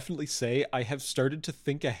will definitely say I have started to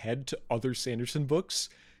think ahead to other Sanderson books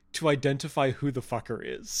to identify who the fucker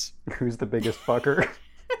is. Who's the biggest fucker?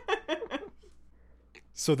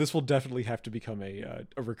 So this will definitely have to become a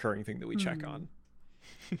recurring thing that we check on.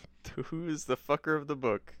 Who is the fucker of the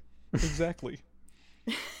book? Exactly.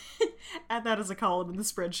 Add that as a column in the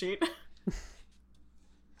spreadsheet.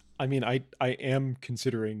 I mean, I am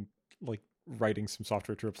considering like writing some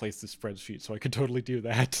software to replace this spreadsheet, so I could totally do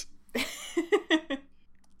that.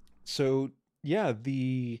 So yeah,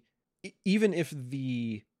 even if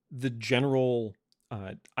the general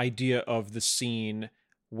idea of the scene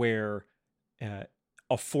where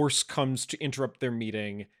a force comes to interrupt their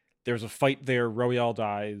meeting, there's a fight there, Royale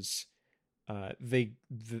dies,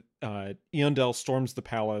 Eondel storms the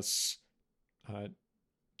palace,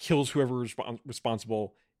 kills whoever is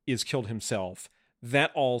responsible, is killed himself.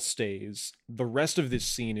 That all stays. The rest of this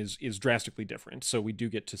scene is drastically different, so we do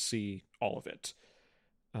get to see all of it.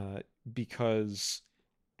 Because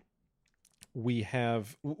we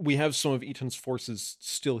have some of Eaton's forces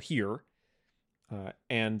still here,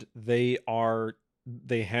 and they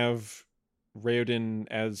have Raoden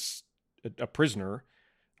as a prisoner,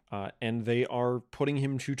 and they are putting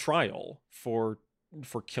him to trial for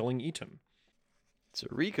killing Eaton. It's a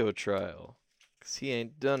RICO trial, 'cause he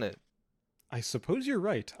ain't done it. I suppose you're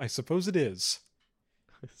right. I suppose it is.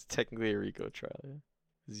 It's technically a RICO trial. Yeah.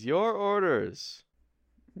 It's your orders.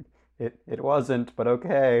 It wasn't, but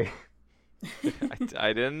okay.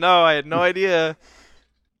 I didn't know. I had no idea.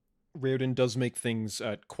 Raoden does make things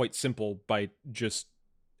quite simple by just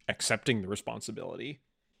accepting the responsibility.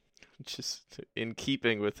 Just in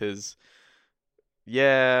keeping with his,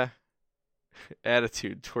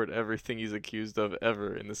 attitude toward everything he's accused of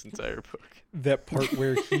ever in this entire book. That part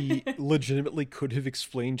where he legitimately could have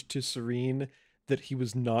explained to Serene that he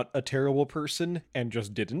was not a terrible person and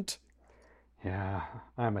just didn't. Yeah,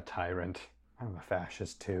 I'm a tyrant. I'm a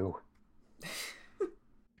fascist too.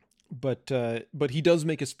 But he does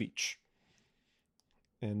make a speech,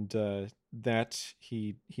 and that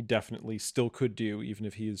he definitely still could do, even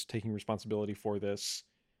if he is taking responsibility for this.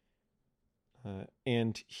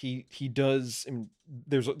 And he does. I mean,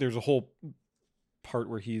 there's a whole part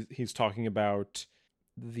where he's talking about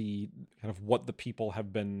the kind of what the people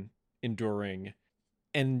have been enduring,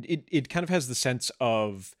 and it kind of has the sense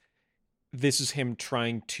of this is him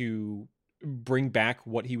trying to bring back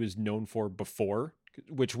what he was known for before,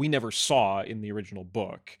 which we never saw in the original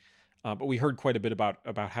book. But we heard quite a bit about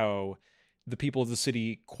how the people of the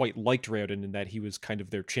city quite liked Raoden and that he was kind of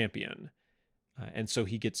their champion. And so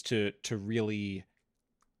he gets to really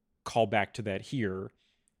call back to that here,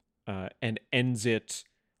 and ends it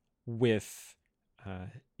with,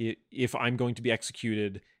 if I'm going to be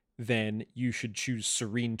executed, then you should choose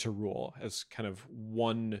Serene to rule as kind of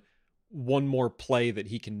one more play that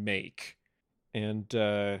he can make. And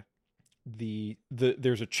there's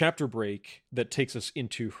a chapter break that takes us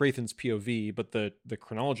into Hrathen's POV, but the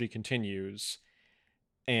chronology continues.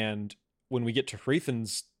 And when we get to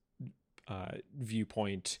Hrathen's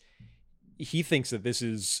viewpoint, he thinks that this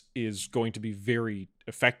is going to be very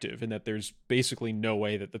effective, and that there's basically no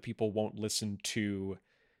way that the people won't listen to,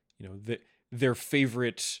 their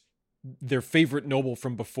favorite noble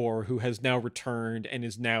from before, who has now returned and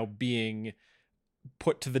is now being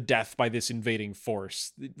put to the death by this invading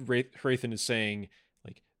force. Hrathen is saying,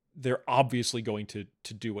 like, they're obviously going to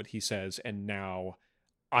do what he says, and now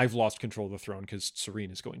I've lost control of the throne because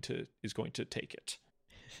Serene is going to take it.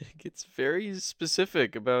 It's very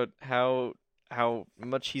specific about how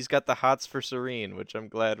much he's got the hots for Serene, which I'm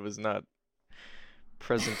glad was not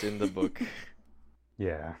present in the book.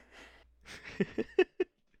 Yeah.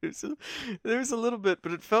 There's a little bit,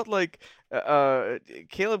 but it felt like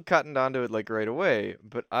Caleb cottoned onto it like right away,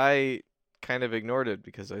 but I kind of ignored it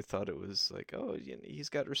because I thought it was like, oh, he's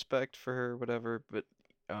got respect for her, whatever. But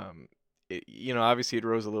obviously it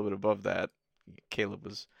rose a little bit above that. Caleb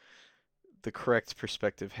was the correct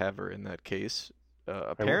perspective haver in that case.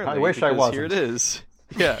 Apparently, I wish I wasn't. Here it is.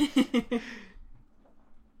 Yeah.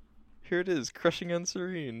 Here it is, crushing on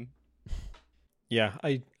Serene. Yeah,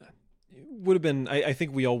 I would have been. I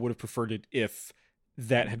think we all would have preferred it if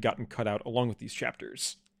that had gotten cut out along with these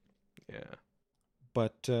chapters. Yeah.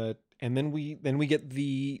 But and then we get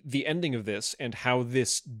the ending of this, and how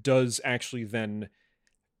this does actually then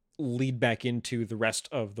lead back into the rest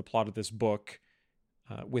of the plot of this book,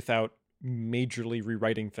 without majorly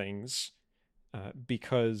rewriting things,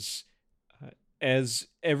 because as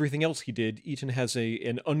everything else he did, Eaton has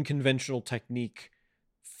an unconventional technique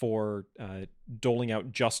for doling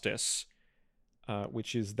out justice,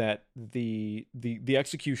 which is that the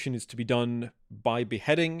execution is to be done by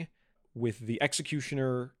beheading, with the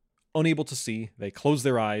executioner unable to see. They close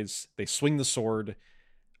their eyes, they swing the sword,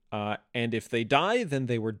 and if they die, then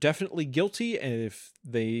they were definitely guilty, and if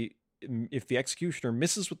the executioner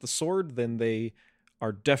misses with the sword, then they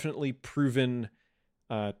are definitely proven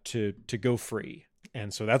to go free.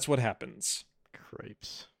 And so that's what happens.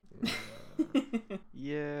 Cripes.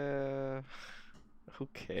 Yeah.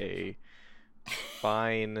 Okay.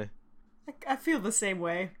 Fine. I feel the same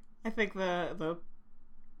way. I think the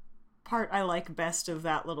part I like best of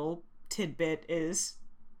that little tidbit is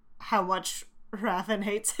how much Rathen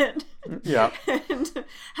hates it. Yeah. And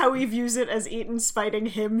how he views it as Eaton spiting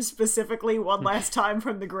him specifically one last time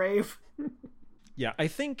from the grave. Yeah, I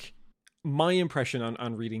think my impression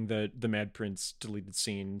on reading the Mad Prince deleted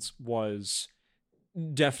scenes was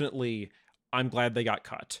definitely, I'm glad they got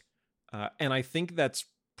cut. And I think that's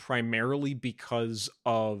primarily because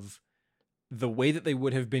of the way that they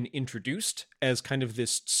would have been introduced as kind of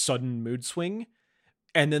this sudden mood swing,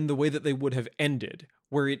 and then the way that they would have ended,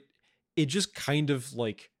 where it just kind of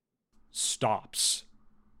like stops.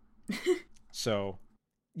 So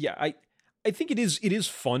yeah, I think it is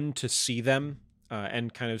fun to see them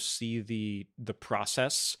and kind of see the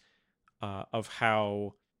process of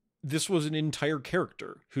how this was an entire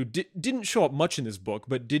character who didn't show up much in this book,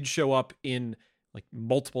 but did show up in like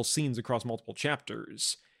multiple scenes across multiple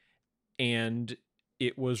chapters, and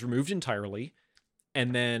it was removed entirely.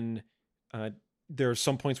 And then there are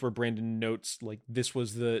some points where Brandon notes like this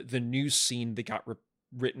was the new scene that got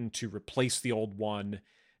written to replace the old one,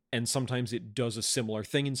 and sometimes it does a similar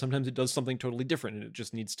thing, and sometimes it does something totally different, and it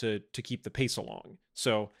just needs to keep the pace along.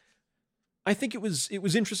 So I think it was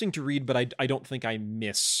interesting to read, but I don't think I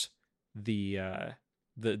miss the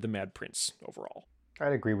Mad Prince overall.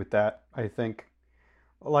 I'd agree with that. I think,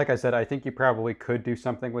 like I said, I think you probably could do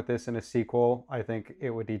something with this in a sequel. I think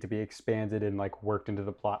it would need to be expanded and like worked into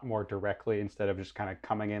the plot more directly instead of just kind of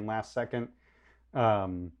coming in last second.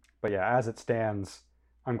 But yeah, as it stands,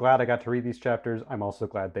 I'm glad I got to read these chapters. I'm also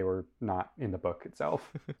glad they were not in the book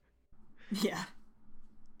itself. Yeah.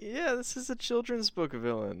 Yeah, this is a children's book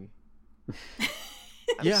villain.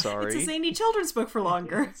 Yeah. Sorry. It's a zany children's book for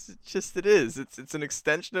longer. It is. It's an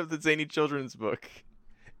extension of the zany children's book.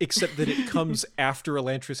 Except that it comes after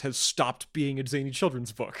Elantris has stopped being a zany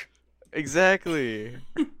children's book. Exactly.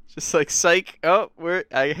 Just like, psych. Oh,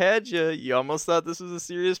 I had you. You almost thought this was a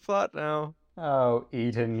serious plot now. Oh,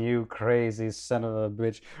 Eaton, you crazy son of a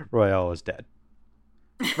bitch. Royale is dead.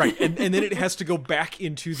 Right, and then it has to go back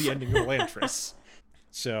into the ending of Elantris.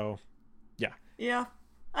 So, yeah. Yeah,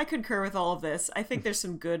 I concur with all of this. I think there's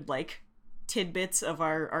some good, like, tidbits of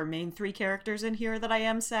our main three characters in here that I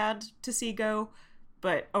am sad to see go,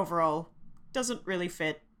 but overall, doesn't really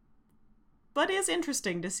fit but is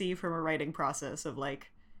interesting to see from a writing process of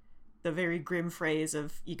like the very grim phrase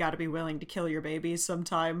of you got to be willing to kill your babies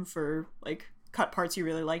sometime for like cut parts you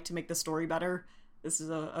really like to make the story better. This is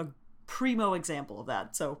a primo example of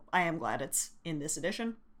that, so I am glad it's in this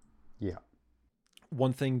edition. Yeah.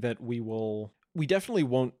 One thing that we definitely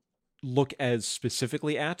won't look as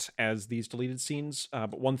specifically at as these deleted scenes,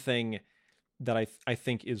 but one thing that I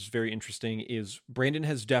think is very interesting is Brandon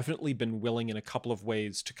has definitely been willing in a couple of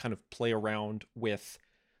ways to kind of play around with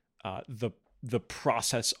the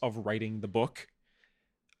process of writing the book.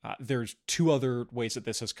 There's two other ways that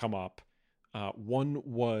this has come up. One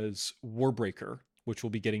was Warbreaker, which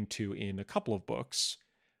we'll be getting to in a couple of books.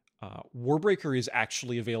 Warbreaker is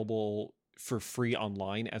actually available for free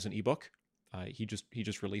online as an ebook. He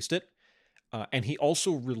just released it. And he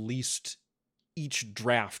also released each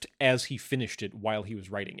draft as he finished it while he was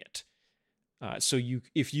writing it. So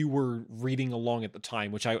if you were reading along at the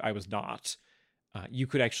time, which I was not, you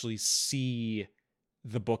could actually see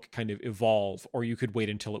the book kind of evolve, or you could wait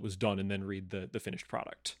until it was done and then read the finished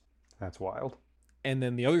product. That's wild. And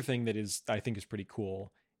then the other thing that I think is pretty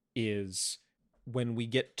cool is when we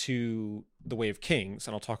get to The Way of Kings,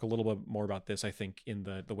 and I'll talk a little bit more about this, I think, in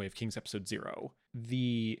the Way of Kings episode 0,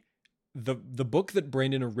 the book that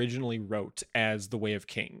Brandon originally wrote as The Way of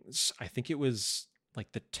Kings, I think it was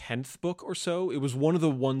like the 10th book or so. It was one of the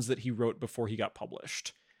ones that he wrote before he got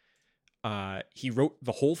published. He wrote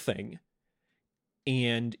the whole thing,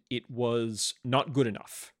 and it was not good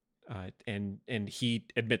enough. And he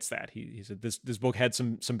admits that. He said this book had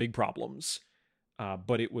some big problems,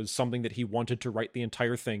 but it was something that he wanted to write the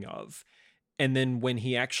entire thing of. And then when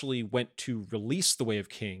he actually went to release The Way of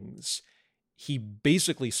Kings, he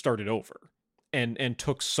basically started over and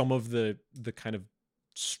took some of the kind of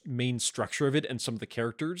main structure of it and some of the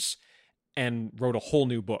characters and wrote a whole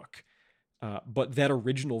new book. But that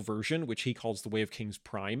original version, which he calls The Way of Kings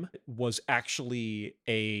Prime, was actually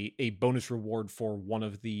a bonus reward for one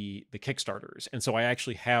of the Kickstarters. And so I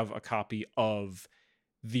actually have a copy of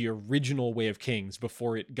the original Way of Kings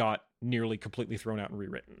before it got nearly completely thrown out and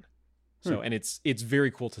rewritten. So, and it's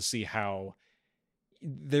very cool to see how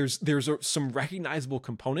there's some recognizable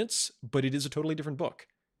components, but it is a totally different book,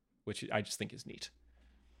 which I just think is neat.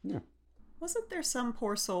 Yeah. Wasn't there some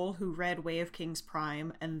poor soul who read Way of Kings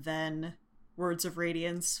Prime and then Words of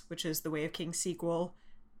Radiance, which is the Way of Kings sequel,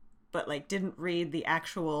 but like didn't read the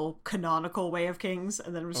actual canonical Way of Kings,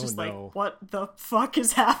 and then was just like, what the fuck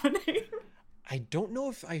is happening? I don't know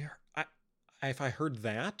if I heard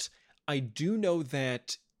that. I do know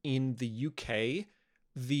that in the UK,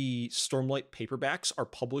 the Stormlight paperbacks are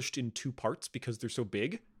published in 2 parts because they're so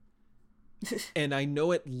big. And I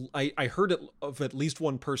know I heard of at least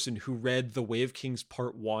one person who read The Way of Kings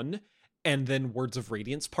Part 1 and then Words of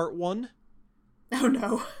Radiance Part 1. Oh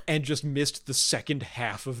no. And just missed the second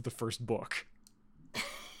half of the first book.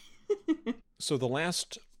 So the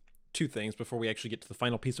last 2 things before we actually get to the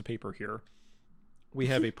final piece of paper here. We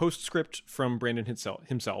have a postscript from Brandon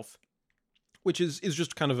himself, which is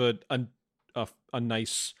just kind of a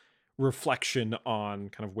nice reflection on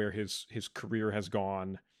kind of where his career has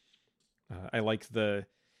gone. I like the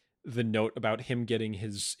note about him getting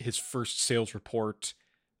his first sales report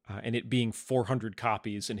and it being 400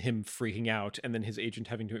 copies and him freaking out, and then his agent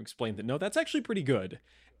having to explain that, no, that's actually pretty good,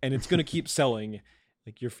 and it's going to keep selling.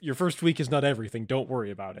 Like your first week is not everything. Don't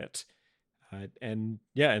worry about it. And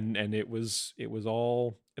it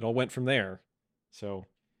all went from there. So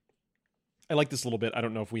I like this a little bit. I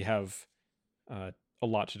don't know if we have a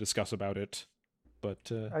lot to discuss about it,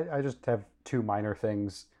 but I just have 2 minor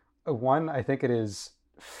things. One, I think it is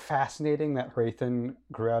fascinating that Hrathen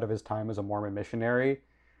grew out of his time as a Mormon missionary.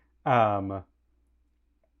 I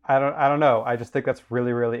don't know. I just think that's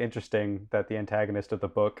really, really interesting that the antagonist of the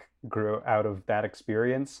book grew out of that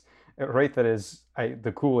experience. Hrathen is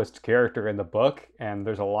the coolest character in the book, and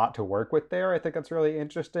there's a lot to work with there. I think that's really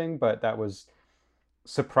interesting, but that was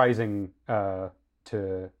surprising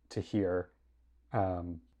to hear.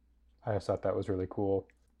 I just thought that was really cool.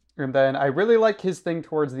 And then I really like his thing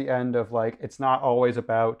towards the end of like, it's not always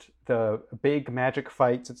about the big magic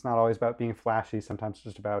fights. It's not always about being flashy. Sometimes it's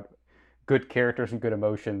just about good characters and good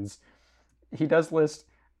emotions. He does list,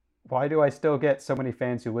 why do I still get so many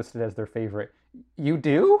fans who list it as their favorite? You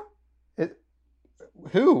do?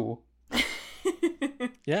 Who?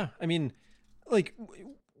 Yeah, I mean, like,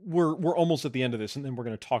 we're almost at the end of this, and then we're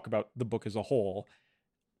going to talk about the book as a whole.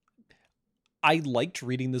 I liked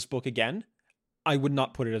reading this book again. I would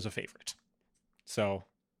not put it as a favorite. So,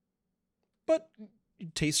 but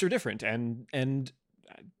tastes are different, and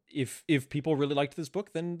if people really liked this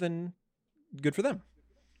book, then good for them.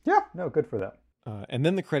 Yeah, no, good for them. And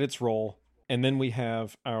then the credits roll, And then we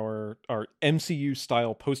have our MCU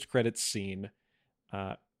style post credits scene,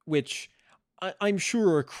 which I'm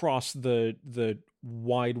sure across the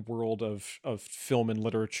wide world of film and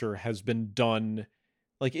literature has been done.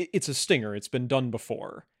 Like it's a stinger. It's been done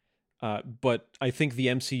before, but I think the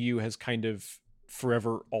MCU has kind of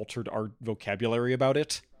forever altered our vocabulary about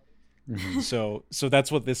it. Mhm. So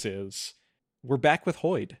that's what this is. We're back with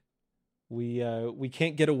Hoyd. We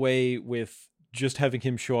can't get away with just having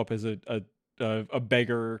him show up as a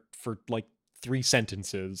beggar for like 3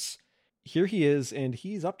 sentences. Here he is, and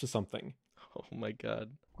he's up to something. Oh my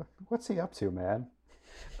god. What's he up to, man?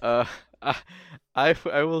 Uh, I,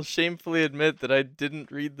 I will shamefully admit that I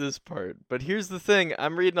didn't read this part, but here's the thing: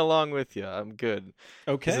 I'm reading along with you. I'm good.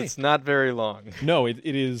 'Cause Okay. it's not very long, No, it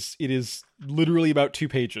is literally about 2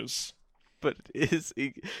 pages. but it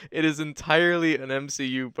is entirely an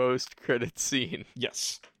MCU post-credit scene.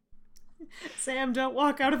 Yes. Sam, don't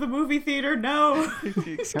walk out of the movie theater. No. Get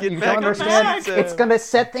You back don't on understand. track, It's Sam. gonna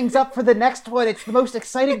set things up for the next one. It's the most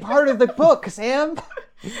exciting part of the book, Sam.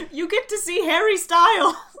 You get to see Harry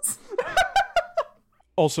Styles.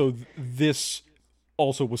 Also, this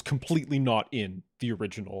also was completely not in the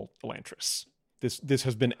original Elantris. This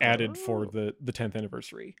has been added for the 10th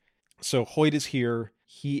anniversary. So Hoyd is here.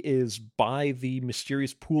 He is by the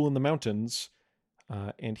mysterious pool in the mountains,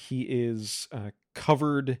 and he is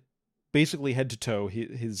covered basically head to toe.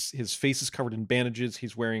 His face is covered in bandages.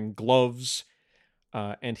 He's wearing gloves,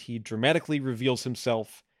 and he dramatically reveals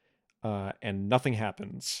himself, and nothing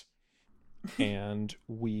happens. And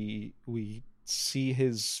we see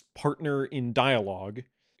his partner in dialogue,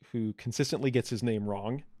 who consistently gets his name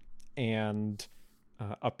wrong, and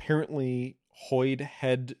apparently Hoyd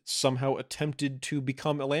had somehow attempted to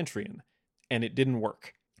become Elantrian, and it didn't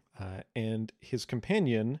work. And his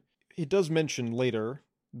companion, it does mention later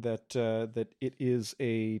that that it is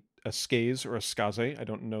a skaze or a skaze. I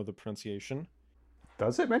don't know the pronunciation.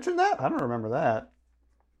 Does it mention that? I don't remember that.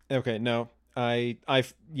 Okay, no,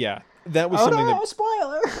 yeah, that was Oh something no! that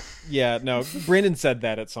Spoiler. yeah, no, Brandon said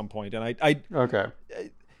that at some point, and I Okay.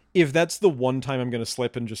 if that's the one time I'm going to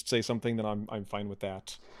slip and just say something, then I'm fine with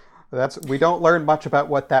that. We don't learn much about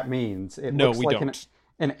what that means. It No, looks we like don't.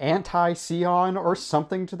 an anti-Sion or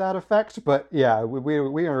something to that effect, but yeah, we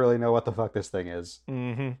don't really know what the fuck this thing is.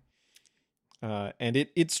 Mm-hmm. And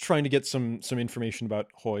it's trying to get some information about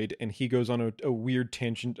Hoyd, and he goes on a weird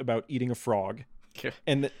tangent about eating a frog, Yeah.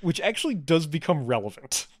 and which actually does become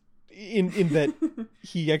relevant in that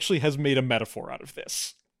he actually has made a metaphor out of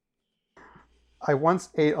this. I once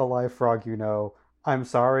ate a live frog, you know. I'm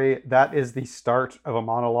sorry, that is the start of a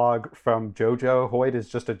monologue from JoJo. Hoyd is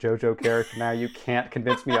just a JoJo character now. You can't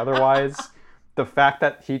convince me otherwise. The fact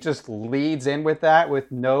that he just leads in with that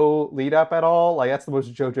with no lead up at all, like that's the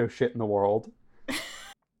most JoJo shit in the world.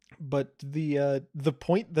 But the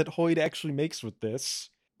point that Hoyd actually makes with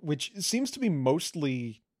this, which seems to be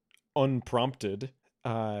mostly unprompted,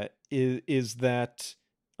 is that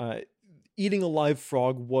eating a live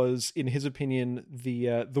frog was, in his opinion,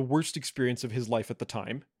 the worst experience of his life at the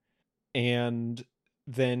time. And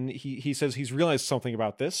then he says he's realized something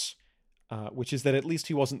about this, which is that at least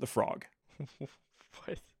he wasn't the frog.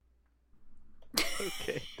 What?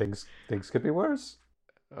 Okay. Things could be worse.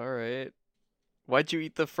 All right. Why'd you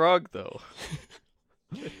eat the frog, though?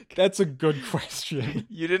 That's a good question.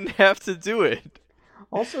 You didn't have to do it.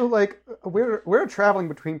 Also, like we're traveling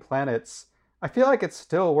between planets. I feel like it's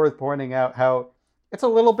still worth pointing out how it's a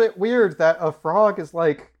little bit weird that a frog is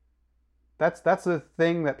like that's a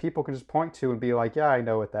thing that people can just point to and be like, yeah, I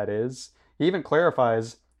know what that is. He even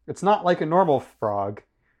clarifies it's not like a normal frog.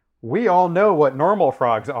 We all know what normal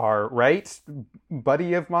frogs are, right,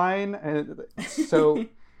 buddy of mine? And so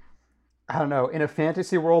I don't know, in a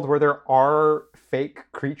fantasy world where there are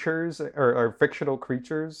fake creatures or fictional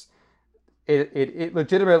creatures, it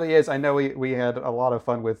legitimately is. I know we had a lot of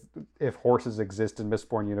fun with if horses exist in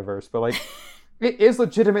Mistborn universe, but like it is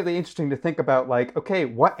legitimately interesting to think about, like, okay,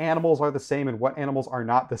 what animals are the same and what animals are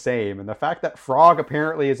not the same, and the fact that frog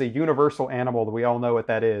apparently is a universal animal that we all know what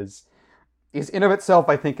that is in of itself,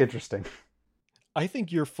 I think, interesting. I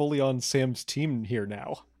think you're fully on Sam's team here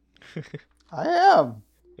now. I am.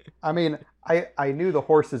 I mean, I knew the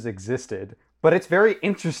horses existed, but it's very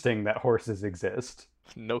interesting that horses exist.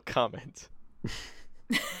 No comment.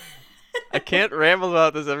 I can't ramble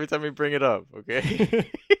about this every time we bring it up, okay?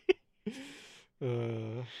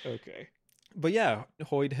 Okay. But yeah,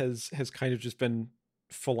 Hoyd has kind of just been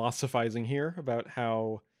philosophizing here about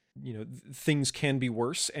how, you know, things can be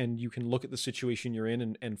worse, and you can look at the situation you're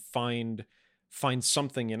in and find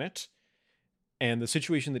something in it. And the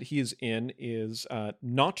situation that he is in is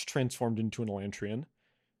not transformed into an Elantrian,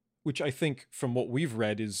 which I think from what we've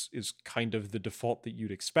read is kind of the default that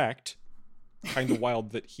you'd expect. Kind of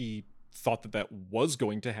wild that he thought that was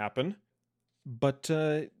going to happen. But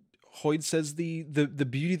Hoyd says the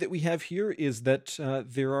beauty that we have here is that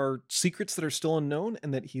there are secrets that are still unknown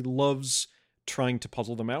and that he loves trying to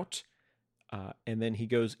puzzle them out. And then he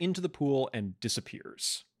goes into the pool and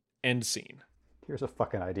disappears. End scene. Here's a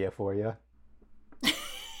fucking idea for you.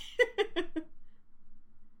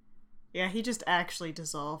 Yeah, he just actually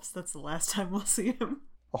dissolves. That's the last time we'll see him.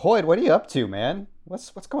 Hoyd, what are you up to, man?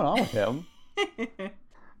 What's going on with him?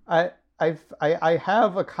 I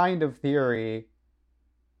have a kind of theory.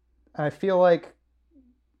 I feel like,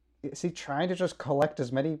 is he trying to just collect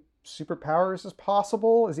as many superpowers as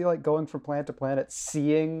possible? Is he like going from planet to planet,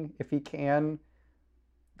 seeing if he can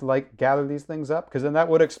like gather these things up? Because then that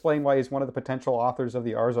would explain why he's one of the potential authors of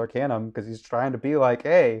the Ars Arcanum, because he's trying to be like,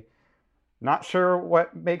 hey, not sure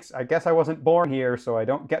what makes, I guess I wasn't born here, so I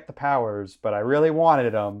don't get the powers, but I really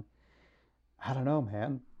wanted them. I don't know,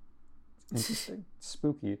 man. Interesting.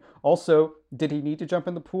 Spooky. Also, did he need to jump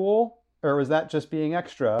in the pool? Or was that just being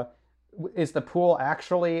extra? Is the pool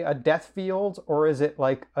actually a death field? Or is it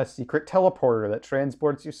like a secret teleporter that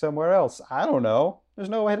transports you somewhere else? I don't know. There's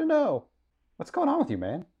no way to know. What's going on with you,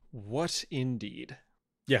 man? What indeed?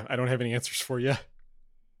 Yeah, I don't have any answers for you.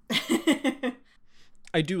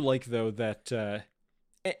 I do like, though, that...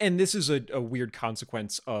 and this is a weird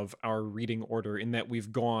consequence of our reading order in that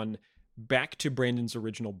we've gone back to Brandon's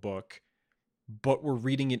original book, but we're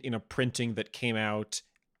reading it in a printing that came out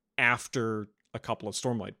after a couple of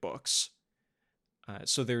Stormlight books.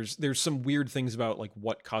 So there's some weird things about like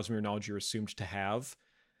what Cosmere knowledge you're assumed to have.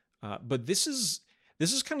 But this is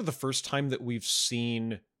kind of the first time that we've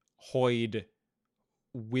seen Hoyd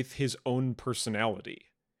with his own personality.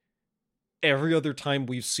 Every other time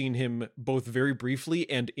we've seen him both very briefly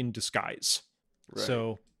and in disguise. Right.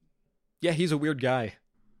 So, yeah, he's a weird guy.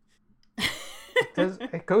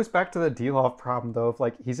 It goes back to the D-Loft problem, though, of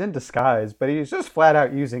like, he's in disguise, but he's just flat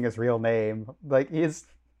out using his real name. Like, I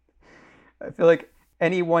feel like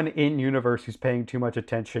anyone in universe who's paying too much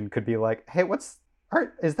attention could be like, hey, what's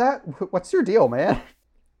your deal, man?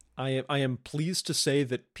 I am pleased to say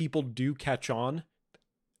that people do catch on,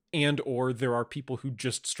 and or there are people who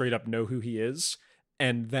just straight up know who he is,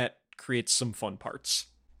 and that creates some fun parts.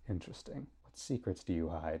 Interesting. What secrets do you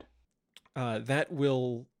hide? That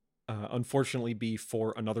will unfortunately be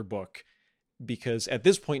for another book, because at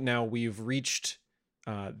this point now we've reached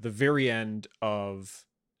the very end of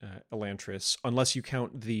Elantris, unless you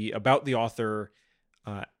count the about the author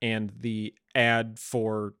and the ad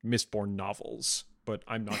for Mistborn novels, but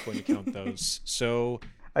I'm not going to count those. So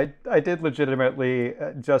I did legitimately,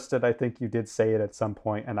 Justin, I think you did say it at some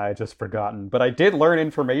point and I had just forgotten, but I did learn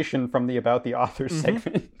information from the about the author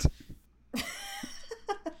segment.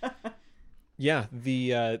 Yeah,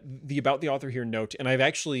 the about the author here note, and I've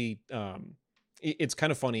actually, it's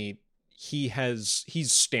kind of funny,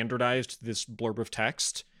 he's standardized this blurb of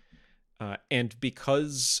text, and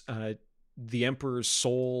because the Emperor's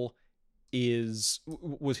Soul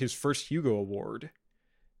was his first Hugo Award,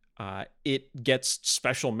 it gets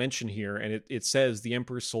special mention here, and it says The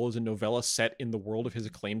Emperor's Soul is a novella set in the world of his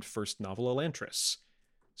acclaimed first novel, Elantris.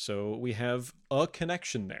 So we have a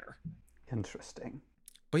connection there. Interesting.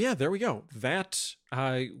 But yeah, there we go. That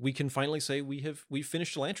we can finally say we've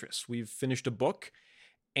finished Elantris. We've finished a book,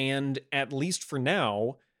 and at least for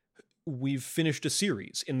now, we've finished a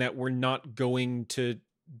series in that we're not going to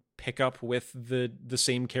pick up with the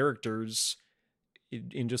same characters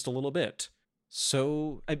in just a little bit.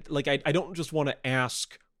 So I don't just want to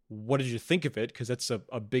ask, what did you think of it? Because that's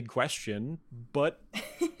a big question, but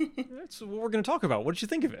that's what we're going to talk about. What did you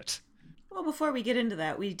think of it? Well, before we get into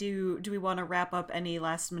that, do we want to wrap up any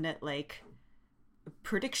last minute like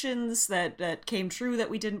predictions that came true that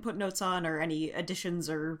we didn't put notes on, or any additions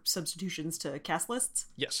or substitutions to cast lists?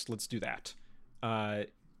 Yes, let's do that.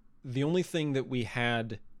 The only thing that we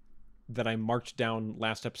had that I marked down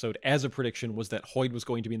last episode as a prediction was that Hoyd was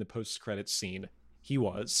going to be in the post-credits scene. He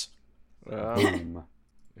was. Yeah.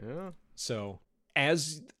 So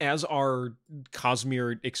as our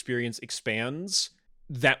Cosmere experience expands,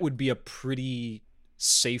 that would be a pretty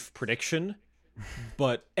safe prediction.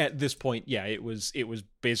 But at this point, yeah, it was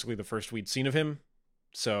basically the first we'd seen of him.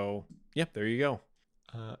 So yeah, there you go.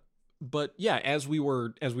 But yeah, as we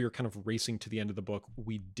were kind of racing to the end of the book,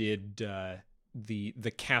 we did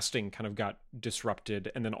the casting kind of got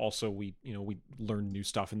disrupted, and then also we learned new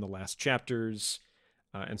stuff in the last chapters,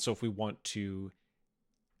 and so if we want to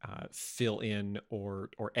fill in or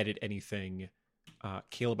edit anything,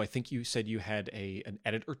 Caleb, I think you said you had an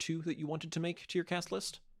edit or two that you wanted to make to your cast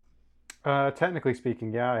list. Technically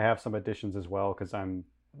speaking, yeah, I have some additions as well because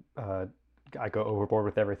uh, I go overboard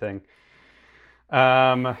with everything.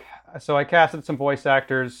 Um, so I casted some voice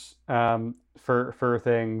actors for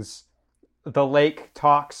things. The lake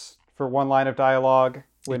talks for one line of dialogue It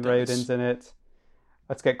when does. Raiden's in it.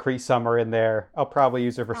 Let's get Cree Summer in there. I'll probably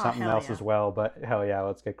use her for Oh, something hell else yeah. as well, but hell yeah,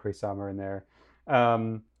 let's get Cree Summer in there.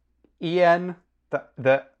 Um, En,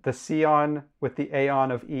 the Sion with the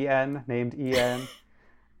Aeon of En, named En,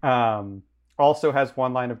 um, also has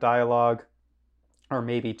one line of dialogue, or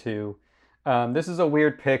maybe two. This is a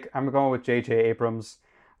weird pick. I'm going with J.J. Abrams.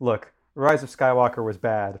 Look, Rise of Skywalker was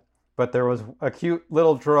bad, but there was a cute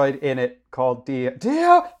little droid in it called Dio,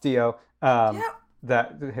 Yeah.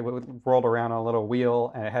 that rolled around on a little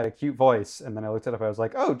wheel, and it had a cute voice. And then I looked it up. I was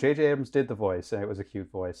like, oh, J.J. Abrams did the voice, and it was a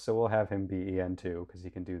cute voice. So we'll have him be En too, because he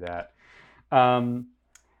can do that. Um,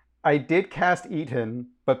 I did cast Eaton,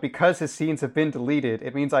 but because his scenes have been deleted,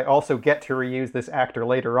 it means I also get to reuse this actor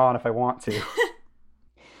later on if I want to.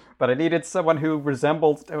 But I needed someone who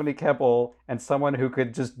resembled Tony Kebbell and someone who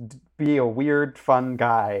could just be a weird, fun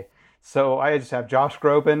guy. So I just have Josh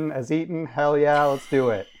Groban as Eaton. Hell yeah, let's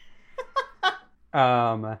do it.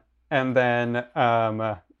 And then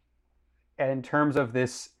in terms of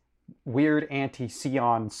this weird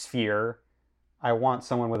anti-Sion sphere, I want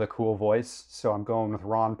someone with a cool voice, so I'm going with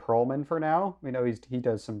Ron Perlman for now. We know he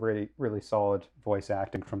does some really solid voice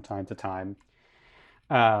acting from time to time.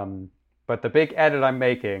 Um, but the big edit I'm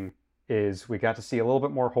making is we got to see a little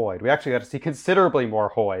bit more Hoyd. We actually got to see considerably more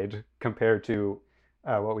Hoyd compared to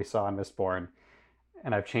what we saw in Mistborn,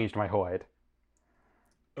 and I've changed my Hoyd.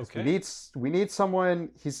 Okay. We need someone.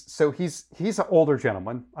 He's an older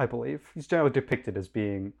gentleman, I believe. He's generally depicted as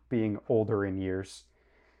being older in years.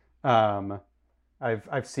 Um,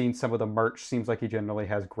 I've seen some of the merch. Seems like he generally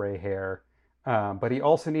has gray hair. But he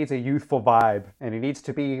also needs a youthful vibe, and he needs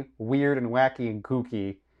to be weird and wacky and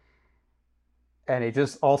kooky. And it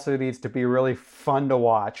just also needs to be really fun to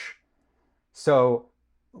watch. So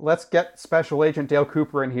let's get Special Agent Dale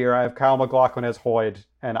Cooper in here. I have Kyle MacLachlan as Hoyd,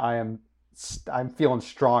 and I'm feeling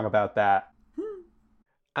strong about that.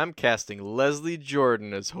 I'm casting Leslie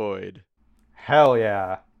Jordan as Hoyd. Hell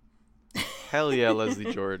yeah. Hell yeah,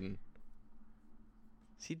 Leslie Jordan.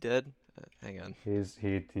 Is he dead? Hang on.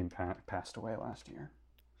 He passed away last year.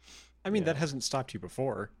 I mean, Yeah. that hasn't stopped you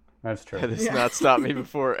before. That's true. That has Yeah. not stopped me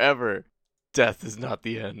before, ever. Death is not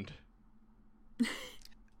the end.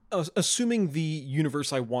 Assuming the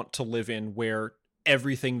universe I want to live in, where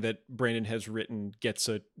everything that Brandon has written gets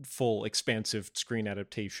a full, expansive screen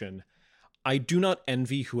adaptation, I do not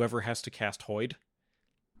envy whoever has to cast Hoyd.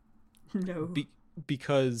 No.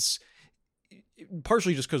 Because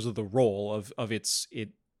partially just because of the role of it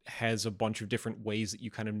has a bunch of different ways that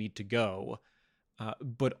you kind of need to go,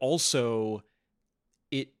 but also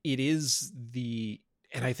it is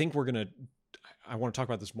and I think I want to talk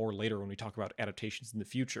about this more later when we talk about adaptations in the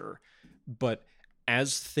future, but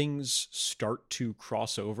as things start to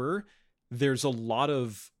cross over, there's a lot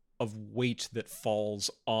of weight that falls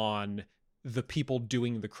on the people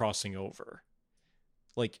doing the crossing over.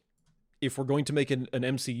 Like, if we're going to make an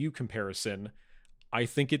MCU comparison, I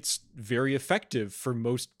think it's very effective for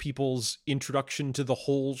most people's introduction to the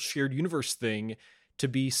whole shared universe thing to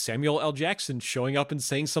be Samuel L. Jackson showing up and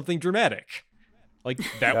saying something dramatic. Like,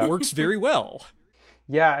 that Yeah. works very well.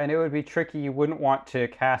 Yeah, and it would be tricky. You wouldn't want to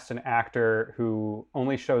cast an actor who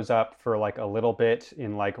only shows up for like a little bit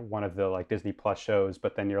in like one of the like Disney Plus shows,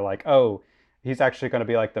 but then you're like, oh, he's actually going to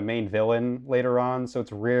be like the main villain later on. So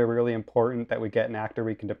it's really important that we get an actor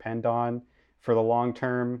we can depend on for the long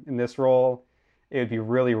term in this role. It would be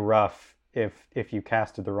really rough if you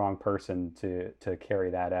casted the wrong person to carry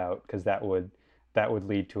that out, because that would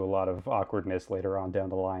lead to a lot of awkwardness later on down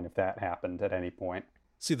the line if that happened at any point.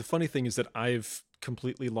 See, the funny thing is that I've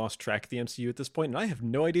completely lost track of the MCU at this point, and I have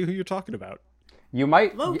no idea who you're talking about. You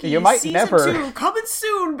might Loki, you might season never 2, coming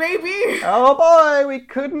soon, baby! Oh boy, we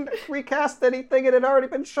couldn't recast anything. It had already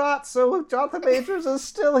been shot, so Jonathan Majors is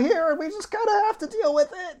still here, and we just kind of have to deal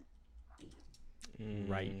with it.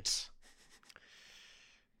 Right.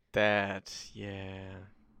 That, yeah.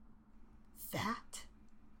 That?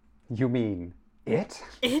 You mean it?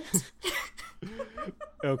 It?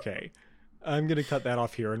 Okay. I'm going to cut that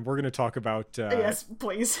off here, and we're going to talk about Yes,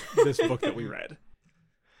 please. this book that we read.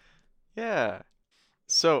 Yeah.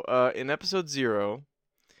 So, in episode 0,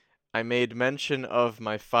 I made mention of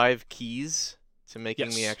my 5 keys to making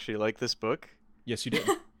me Yes. actually like this book, Yes, you did.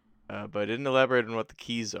 but I didn't elaborate on what the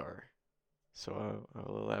keys are. So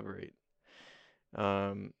I'll elaborate.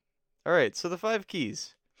 All right, so the 5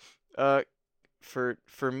 keys.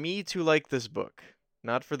 For me to like this book,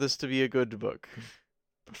 not for this to be a good book.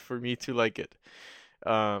 but for me to like it.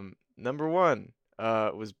 Number one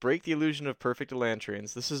was break the illusion of perfect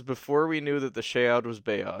Elantrians. This is before we knew that the Sheoud was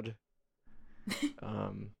Bayod.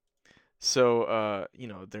 You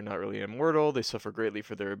know, they're not really immortal. They suffer greatly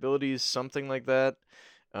for their abilities, something like that.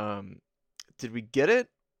 Did we get it?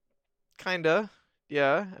 Kinda.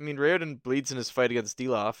 Yeah. I mean, Raoden bleeds in his fight against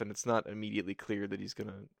Deloff, and it's not immediately clear that he's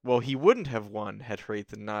gonna... Well, he wouldn't have won had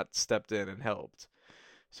Hraithen not stepped in and helped.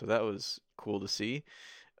 So that was cool to see.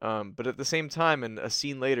 But at the same time, in a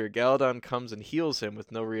scene later, Galadon comes and heals him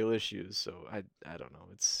with no real issues. So I don't know.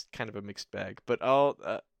 It's kind of a mixed bag. But I'll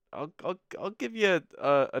give you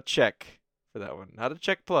a check for that one. Not a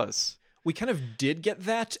check plus. We kind of did get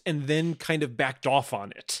that and then kind of backed off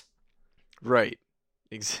on it. Right.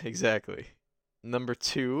 Exactly. Number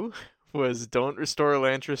 2 was don't restore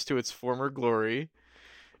Elantris to its former glory.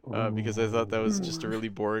 Because I thought that was just a really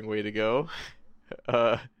boring way to go.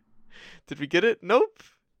 Did we get it? Nope.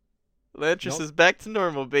 Elantris is back to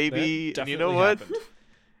normal, baby. And you know what?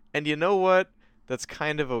 And you know what? That's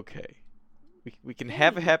kind of okay. We can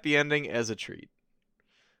have a happy ending as a treat.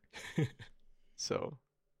 So,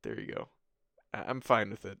 there you go. I'm fine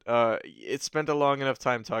with it. It spent a long enough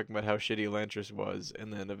time talking about how shitty Elantris was,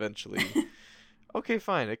 and then eventually, okay,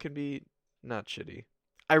 fine, it can be not shitty.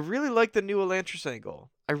 I really like the new Elantris angle.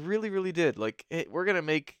 I really, really did. Like, hey, we're gonna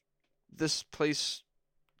make this place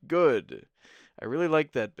good. I really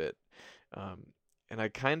like that bit. And I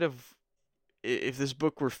kind of, if this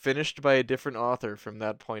book were finished by a different author from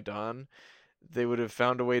that point on, they would have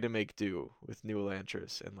found a way to make do with new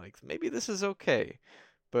Elantris. And like, maybe this is okay,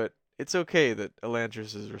 but it's okay that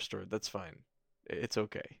Elantris is restored. That's fine. It's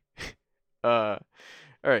okay. All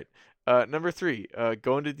right. Number 3,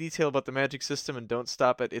 go into detail about the magic system and don't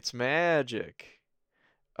stop at its magic.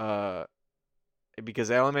 Because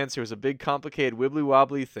Allomancer was a big, complicated,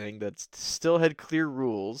 wibbly-wobbly thing that still had clear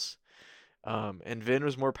rules. And Vin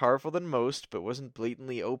was more powerful than most, but wasn't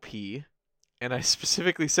blatantly OP. And I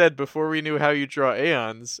specifically said before we knew how you draw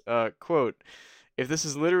Aeons, quote, if this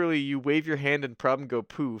is literally you wave your hand and problem go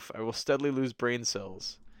poof, I will steadily lose brain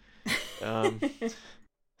cells.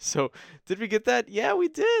 So, did we get that? Yeah, we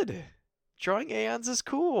did. Drawing Aeons is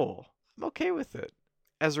cool. I'm okay with it.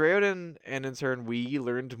 As Raoden and in turn we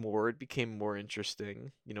learned more, it became more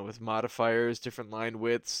interesting. You know, with modifiers, different line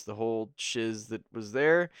widths, the whole shiz that was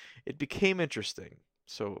there, it became interesting.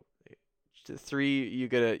 So 3, you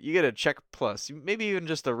get a check plus, maybe even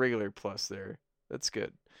just a regular plus there. That's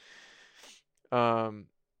good.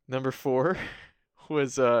 Number 4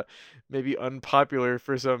 was maybe unpopular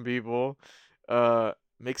for some people.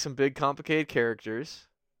 Make some big complicated characters,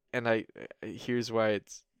 and here's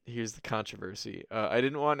the controversy. I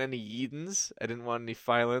didn't want any Edens, I didn't want any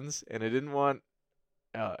Phylons, and I didn't want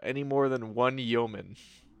any more than one yeoman.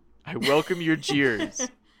 I welcome your jeers.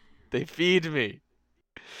 They feed me.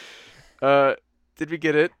 Did we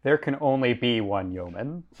get it? There can only be one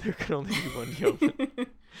yeoman. There can only be one yeoman.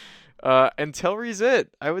 And Telri's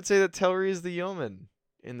it. I would say that Telri is the yeoman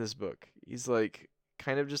in this book. He's like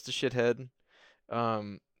kind of just a shithead,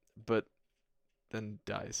 but then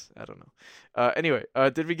dies. I don't know. Anyway,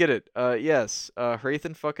 did we get it? Yes.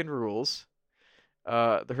 Hraithen fucking rules.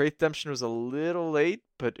 The Hraithdemption was a little late,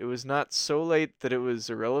 but it was not so late that it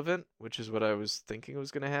was irrelevant, which is what I was thinking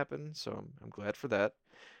was going to happen. So I'm glad for that.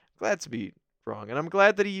 I'm glad to be wrong, and I'm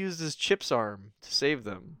glad that he used his Chip's arm to save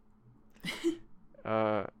them.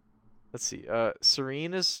 Let's see.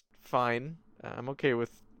 Serene is fine. I'm okay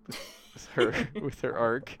with her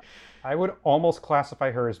arc. I would almost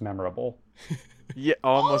classify her as memorable. Yeah,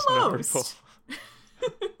 almost. Memorable.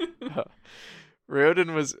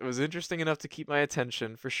 Raoden was interesting enough to keep my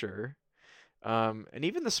attention for sure. And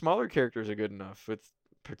even the smaller characters are good enough, with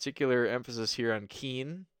particular emphasis here on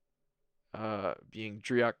Keen, being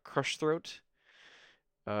Driak Crushthroat.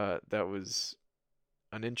 That was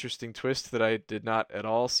an interesting twist that I did not at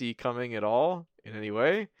all see coming at all in any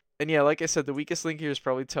way. And yeah, like I said, the weakest link here is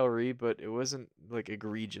probably Telri, but it wasn't like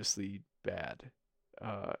good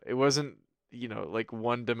It wasn't, like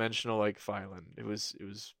one-dimensional like Phylon. It was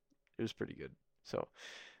pretty good. So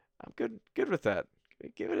I'm good with that.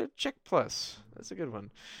 Give it a check plus. That's a good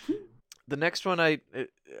one. The next one,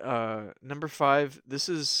 number 5. This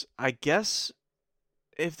is, I guess,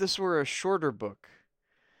 if this were a shorter book,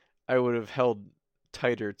 I would have held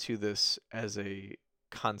tighter to this as a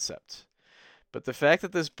concept. But the fact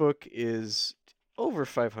that this book is over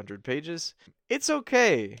 500 pages, it's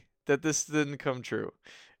okay that this didn't come true.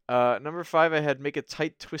 Number 5, I had make a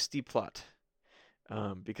tight, twisty plot.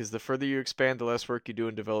 Because the further you expand, the less work you do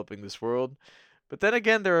in developing this world. But then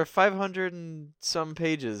again, there are 500 and some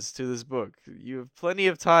pages to this book. You have plenty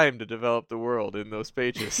of time to develop the world in those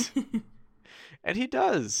pages. And he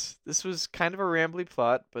does. This was kind of a rambly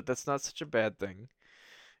plot, but that's not such a bad thing.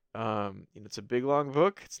 It's a big long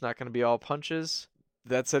book. It's not going to be all punches.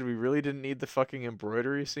 That said, we really didn't need the fucking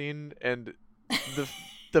embroidery scene, and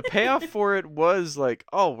the payoff for it was like,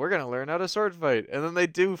 oh, we're gonna learn how to sword fight, and then they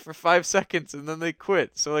do for 5 seconds, and then they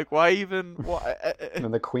quit. So like, why even? Why? And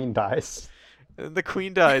then the queen dies. And the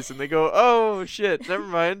queen dies, and they go, oh shit, never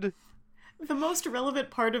mind. The most relevant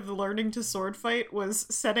part of the learning to sword fight was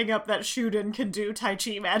setting up that Shuden can do Tai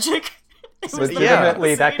Chi magic.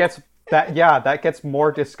 Legitimately, that gets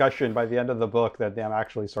more discussion by the end of the book than them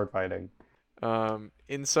actually sword fighting.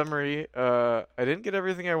 In summary, I didn't get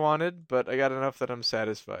everything I wanted, but I got enough that I'm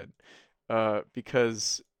satisfied.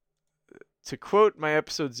 Because, to quote my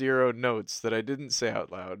episode 0 notes that I didn't say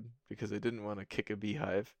out loud, because I didn't want to kick a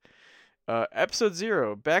beehive. Episode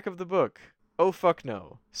 0, back of the book. Oh fuck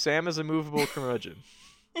no. Sam is a movable curmudgeon.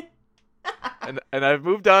 And I've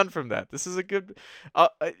moved on from that. This is a good...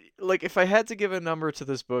 like, if I had to give a number to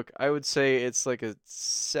this book, I would say it's like a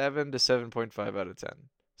 7 to 7.5 out of 10.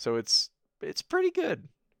 So it's pretty good.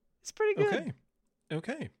 It's pretty good.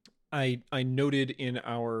 Okay. I noted in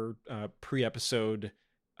our pre-episode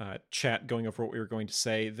chat going over what we were going to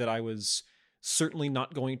say that I was certainly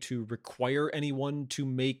not going to require anyone to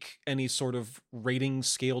make any sort of rating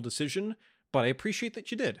scale decision, but I appreciate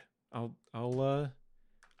that you did. I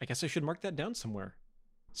guess I should mark that down somewhere.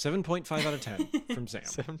 7.5 out of 10 from Sam.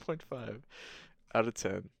 7.5 out of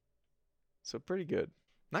 10. So pretty good.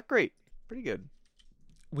 Not great. Pretty good.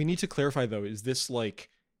 We need to clarify though, is this like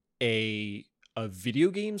a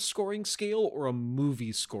video game scoring scale or a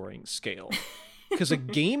movie scoring scale? Because a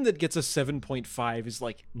game that gets a 7.5 is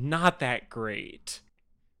like not that great.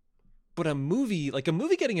 But a movie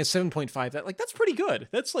getting a 7.5, that's pretty good.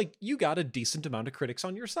 That's like you got a decent amount of critics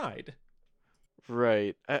on your side.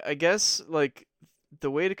 Right. I guess like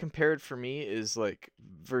the way to compare it for me is like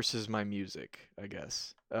versus my music, I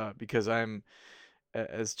guess. Because I'm,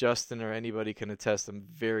 as Justin or anybody can attest, I'm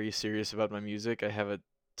very serious about my music. I have a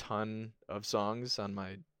ton of songs on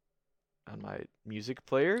my music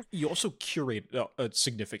player. You also curate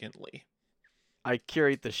significantly. I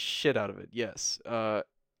curate the shit out of it, yes.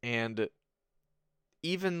 And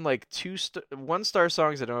even like 1-star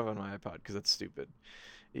songs I don't have on my iPod because that's stupid.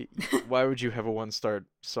 Why would you have a 1-star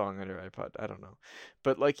song on your iPod? I don't know.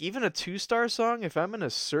 But like even a 2-star song, if I'm in a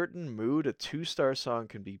certain mood, a 2-star song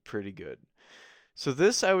can be pretty good. So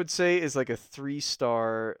this I would say is like a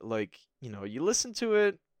 3-star, like, you listen to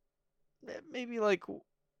it maybe like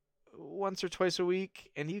once or twice a week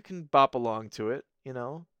and you can bop along to it,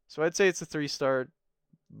 So I'd say it's a 3-star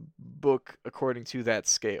book according to that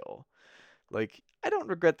scale. Like, I don't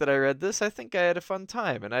regret that I read this. I think I had a fun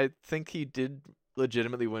time and I think he did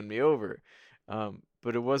legitimately win me over.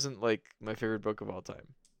 But it wasn't like my favorite book of all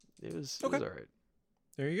time. It was all right.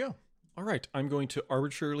 There you go. All right, I'm going to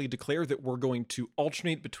arbitrarily declare that we're going to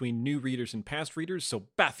alternate between new readers and past readers. So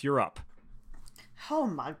Beth, you're up. Oh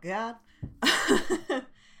my god.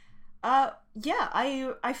 Yeah,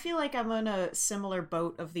 I feel like I'm on a similar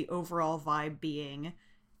boat of the overall vibe being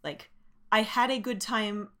like I had a good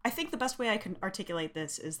time. I think the best way I can articulate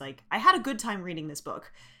this is like I had a good time reading this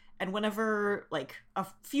book. And whenever like at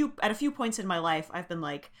a few points in my life I've been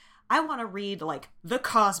like I want to read like The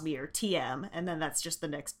Cosmere TM, and then that's just the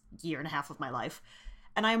next year and a half of my life.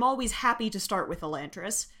 And I'm always happy to start with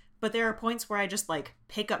Elantris, but there are points where I just like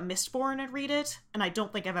pick up Mistborn and read it, and I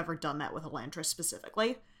don't think I've ever done that with Elantris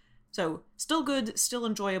specifically. So still good, still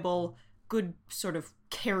enjoyable, good sort of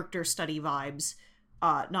character study vibes.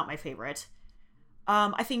 Not my favorite.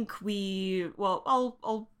 I think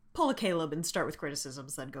I'll pull a Caleb and start with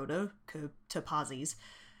criticisms, then go to posies.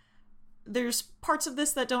 There's parts of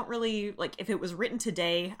this that don't really, like, if it was written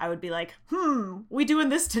today, I would be like, we doing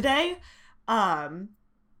this today?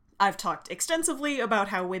 I've talked extensively about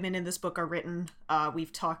how women in this book are written.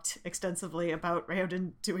 We've talked extensively about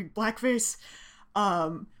Raoden doing blackface.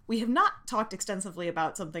 We have not talked extensively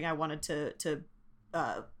about something I wanted to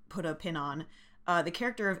put a pin on. The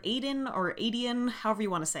character of Aiden, however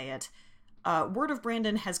you want to say it. Word of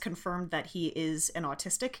Brandon has confirmed that he is an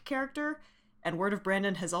autistic character, and Word of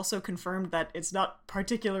Brandon has also confirmed that it's not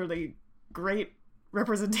particularly great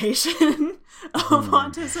representation of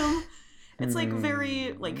autism. It's like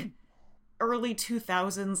very like early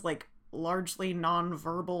 2000s, like largely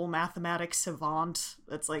non-verbal mathematics savant.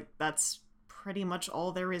 It's like that's pretty much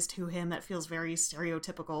all there is to him. That feels very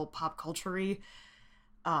stereotypical pop culture-y.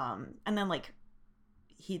 And then like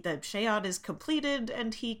the Shead is completed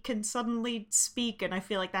and he can suddenly speak, and I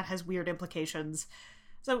feel like that has weird implications.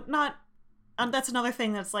 So not that's another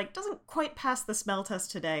thing that's like doesn't quite pass the smell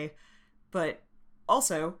test today, but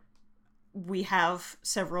also we have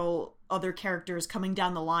several other characters coming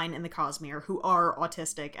down the line in the Cosmere who are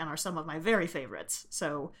autistic and are some of my very favorites.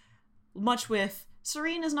 So much with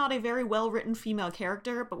Serene is not a very well-written female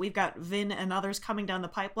character, but we've got Vin and others coming down the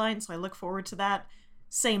pipeline, so I look forward to that.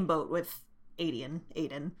 Same boat with Aiden,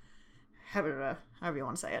 however you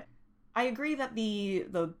want to say it. I agree that the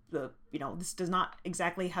this does not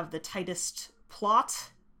exactly have the tightest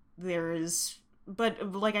plot.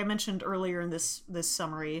 But like I mentioned earlier in this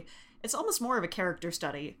summary, it's almost more of a character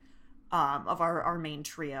study of our main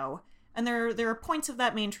trio. And there are points of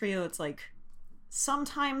that main trio, it's like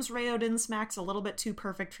sometimes Raoden smacks a little bit too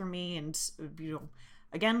perfect for me, and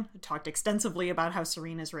again, I talked extensively about how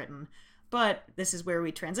Serene is written, but this is where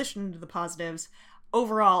we transition into the positives.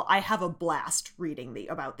 Overall, I have a blast reading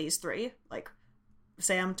about these three. Like,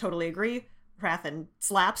 Sam, totally agree. Rathan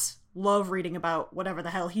slaps. Love reading about whatever the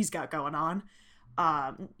hell he's got going on.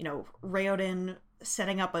 Raoden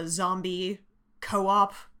setting up a zombie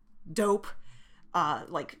co-op, dope.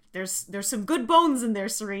 There's some good bones in there,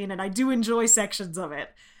 Serene, and I do enjoy sections of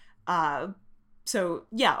it. So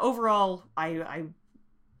yeah, overall, I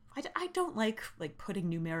don't like putting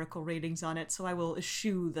numerical ratings on it, so I will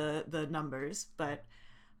eschew the numbers, but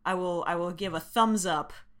I will give a thumbs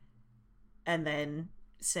up and then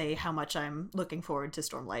say how much I'm looking forward to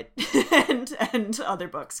Stormlight and other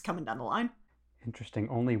books coming down the line. Interesting.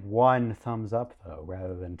 Only one thumbs up though,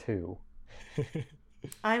 rather than two.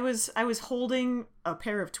 I was holding a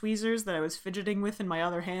pair of tweezers that I was fidgeting with in my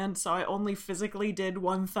other hand, so I only physically did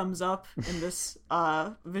one thumbs up in this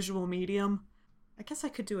visual medium. I guess I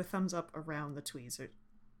could do a thumbs up around the tweezer.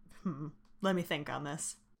 Let me think on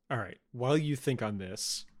this. All right. While you think on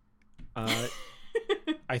this, I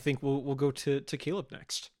think we'll go to Caleb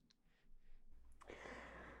next.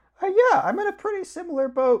 Yeah, I'm in a pretty similar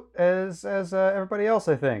boat as everybody else.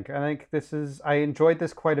 I think I enjoyed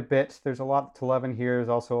this quite a bit. There's a lot to love in here. There's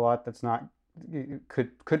also a lot that's not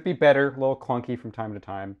could be better, a little clunky from time to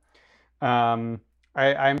time. I'm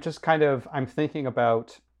just I'm thinking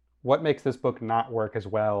about what makes this book not work as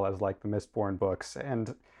well as like the Mistborn books,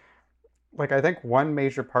 and like I think one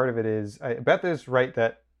major part of it is Beth is right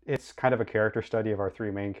that it's kind of a character study of our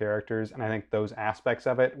three main characters, and I think those aspects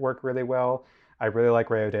of it work really well. I really like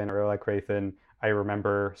Raoden, I really like Rathan, I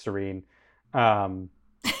remember Serene.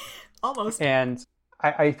 Almost. And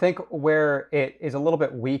I think where it is a little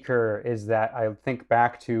bit weaker is that I think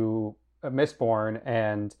back to Mistborn,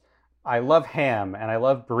 and I love Ham, and I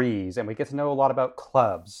love Breeze, and we get to know a lot about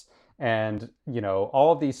clubs. And,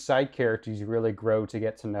 all of these side characters you really grow to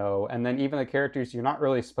get to know. And then even the characters you're not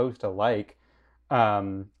really supposed to like,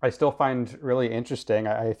 I still find really interesting.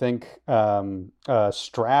 I think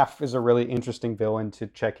Straff is a really interesting villain to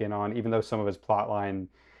check in on, even though some of his plotline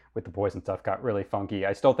with the boys and stuff got really funky.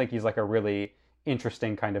 I still think he's like a really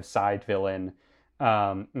interesting kind of side villain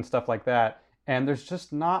and stuff like that. And there's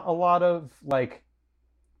just not a lot of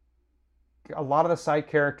the side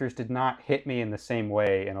characters did not hit me in the same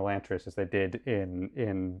way in Elantris as they did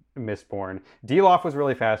in Mistborn. Deloff was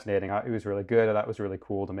really fascinating. He was really good. That was really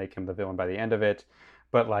cool to make him the villain by the end of it.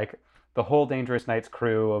 But the whole Dangerous Knights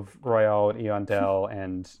crew of Royale and Eondel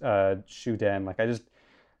and Shuden,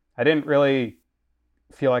 I didn't really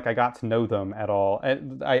feel like I got to know them at all.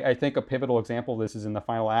 And I think a pivotal example of this is in the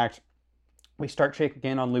final act. We start checking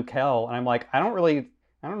in on Lukel, and I'm like, I don't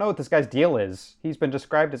know what this guy's deal is. He's been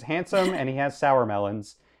described as handsome, and he has sour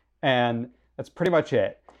melons, and that's pretty much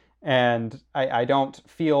it. And I don't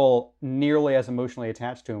feel nearly as emotionally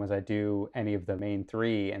attached to him as I do any of the main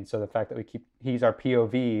three. And so the fact that he's our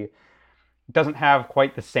POV doesn't have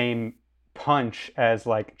quite the same punch as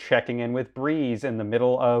checking in with Breeze in the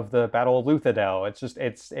middle of the Battle of Luthadel.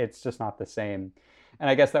 It's just not the same. And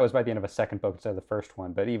I guess that was by the end of a second book instead of the first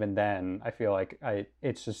one. But even then, I feel like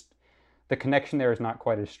it's just the connection there is not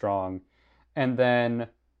quite as strong. And then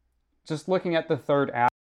just looking at the third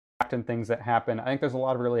act and things that happen, I think there's a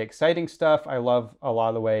lot of really exciting stuff. I love a lot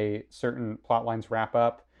of the way certain plot lines wrap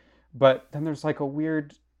up. But then there's a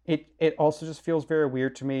weird... It also just feels very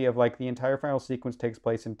weird to me of the entire final sequence takes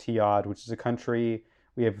place in Tiad, which is a country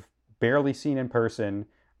we have barely seen in person,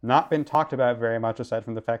 not been talked about very much aside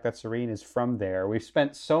from the fact that Serene is from there. We've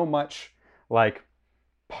spent so much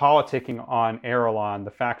politicking on Erelon.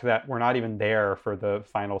 The fact that we're not even there for the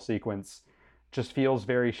final sequence just feels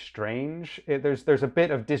very strange. There's a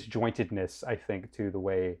bit of disjointedness, I think, to the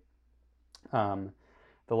way the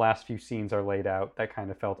last few scenes are laid out that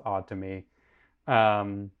kind of felt odd to me.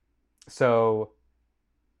 So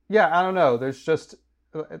Yeah, I don't know. There's just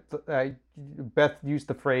Beth used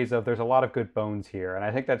the phrase of "there's a lot of good bones here," and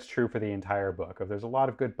I think that's true for the entire book. Of there's a lot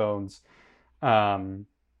of good bones. Um,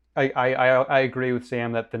 I agree with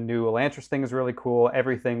Sam that the new Elantris thing is really cool.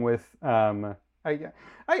 Everything with I'm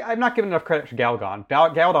not giving enough credit to Galgadon.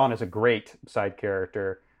 Galgadon is a great side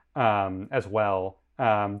character as well.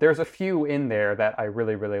 There's a few in there that I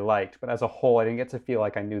really really liked, but as a whole, I didn't get to feel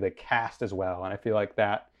like I knew the cast as well, and I feel like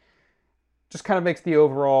that just kind of makes the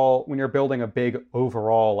overall, when you're building a big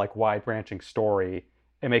overall like wide branching story,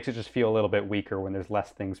 it makes it just feel a little bit weaker when there's less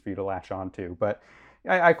things for you to latch onto. But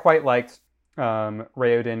I quite liked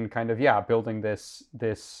Raoden kind of building the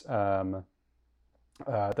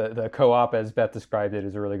co-op, as Beth described it,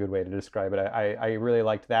 is a really good way to describe it. I really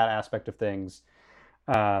liked that aspect of things.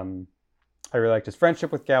 I really liked his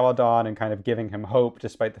friendship with Galadon and kind of giving him hope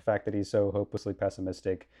despite the fact that he's so hopelessly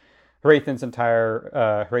pessimistic. Hrathen's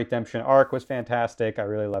entire redemption arc was fantastic. I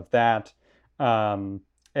really loved that.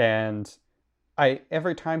 And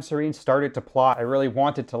every time Serene started to plot, I really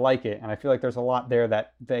wanted to like it, and I feel like there's a lot there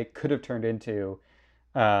that they could have turned into.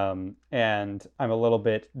 And I'm a little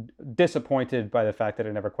bit disappointed by the fact that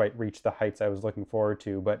it never quite reached the heights I was looking forward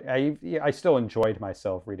to. But I still enjoyed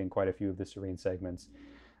myself reading quite a few of the Serene segments,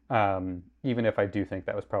 even if I do think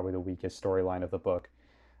that was probably the weakest storyline of the book.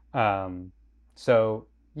 So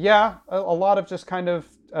yeah, a lot of just kind of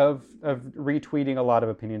retweeting a lot of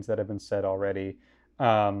opinions that have been said already.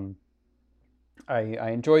 I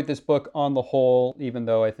enjoyed this book on the whole, even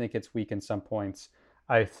though I think it's weak in some points.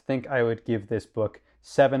 I think I would give this book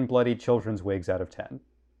 7 bloody children's wigs out of 10.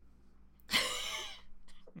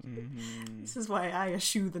 This is why I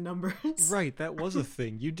eschew the numbers. Right, that was a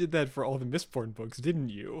thing. You did that for all the Mistborn books, didn't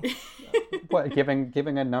you? What,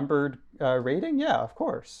 giving a numbered rating? Yeah, of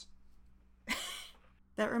course.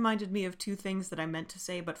 That reminded me of 2 things that I meant to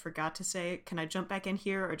say but forgot to say. Can I jump back in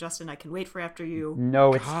here, or Justin, I can wait for after you?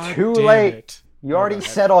 No, it's God too damn late. it. You already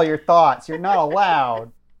said all your thoughts. You're not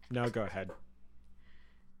allowed. No, go ahead.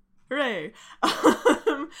 Hooray!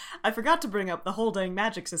 I forgot to bring up the whole dang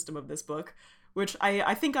magic system of this book, which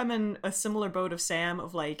I think I'm in a similar boat of Sam,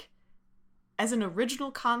 of like, as an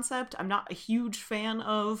original concept, I'm not a huge fan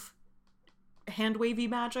of hand-wavy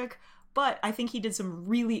magic, but I think he did some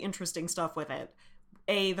really interesting stuff with it.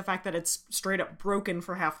 The fact that it's straight up broken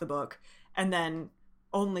for half the book, and then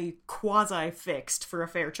only quasi-fixed for a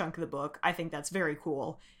fair chunk of the book. I think that's very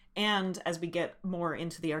cool. And as we get more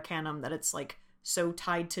into the Arcanum, that it's like so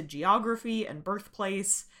tied to geography and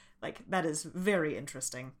birthplace, like that is very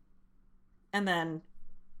interesting. And then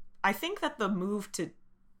I think that the move to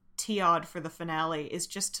Teod for the finale is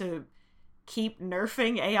just to keep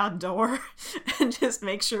nerfing Aeon Dor and just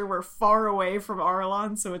make sure we're far away from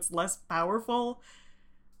Arelon so it's less powerful,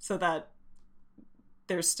 so that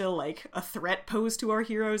there's still like a threat posed to our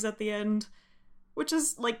heroes at the end, which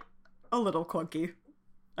is like a little clunky,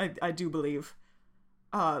 I do believe.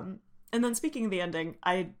 And then speaking of the ending,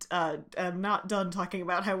 I am not done talking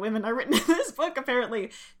about how women are written in this book, apparently,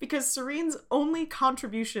 because Serene's only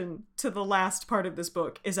contribution to the last part of this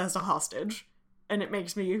book is as a hostage, and it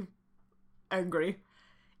makes me angry.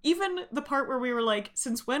 Even the part where we were like,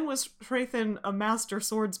 since when was Hrathen a master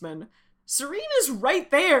swordsman? Serene is right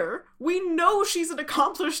there! We know she's an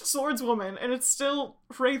accomplished swordswoman, and it's still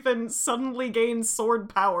Hrathen suddenly gains sword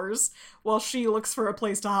powers while she looks for a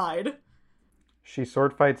place to hide. She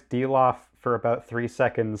sword fights Delof for about 3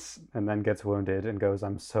 seconds and then gets wounded and goes,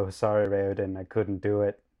 "I'm so sorry, Raoden, I couldn't do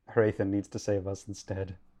it. Hrathen needs to save us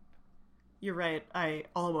instead." You're right, I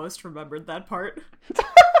almost remembered that part.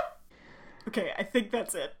 Okay, I think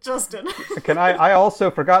that's it. Justin. I also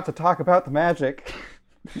forgot to talk about the magic.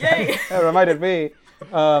 Yay! That reminded me.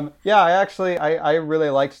 I really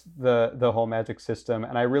liked the whole magic system,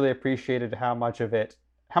 and I really appreciated how much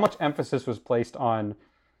emphasis was placed on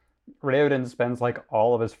Raoden spends like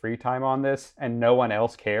all of his free time on this, and no one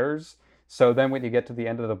else cares. So then when you get to the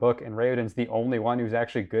end of the book and Raoden's the only one who's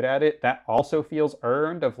actually good at it, that also feels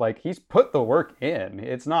earned, of like, he's put the work in.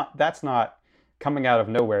 That's not coming out of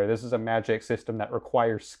nowhere. This is a magic system that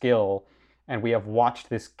requires skill, and we have watched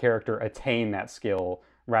this character attain that skill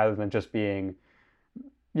rather than just being,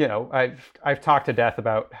 I've talked to death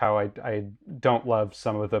about how I don't love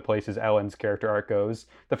some of the places Elend's character arc goes.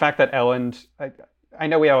 The fact that Elend, I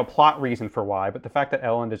know we have a plot reason for why, but the fact that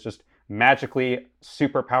Elend is just magically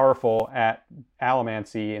super powerful at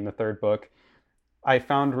allomancy in the 3rd book, I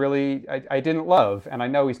found really, I didn't love. And I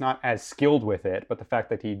know he's not as skilled with it, but the fact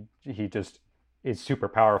that he just is super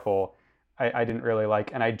powerful, I didn't really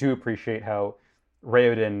like. And I do appreciate how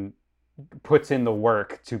Raoden puts in the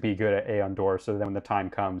work to be good at Aeon Dor, so then when the time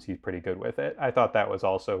comes, he's pretty good with it. I thought that was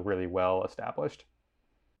also really well established.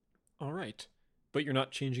 All right. But you're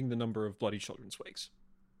not changing the number of bloody children's wigs.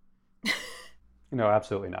 No,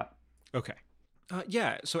 absolutely not. Okay.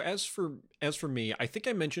 Yeah, so as for me, I think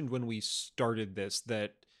I mentioned when we started this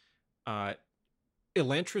that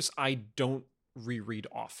Elantris I don't reread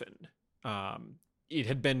often. It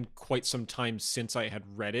had been quite some time since I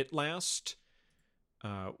had read it last,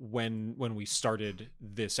 when we started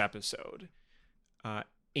this episode.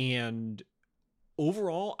 And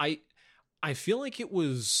overall, I feel like it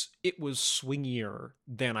was swingier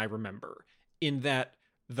than I remember, in that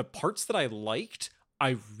the parts that I liked,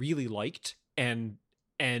 I really liked, and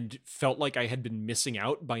felt like I had been missing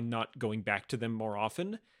out by not going back to them more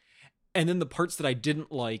often. And then the parts that I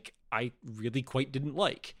didn't like, I really quite didn't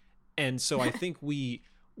like. And so I think we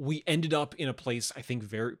ended up in a place, I think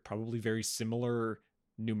probably very similar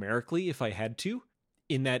numerically, if I had to,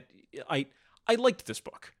 in that I liked this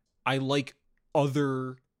book. I like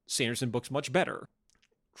other Sanderson books much better.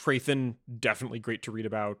 Hrathen, definitely great to read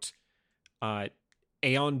about.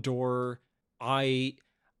 Aeon Door, I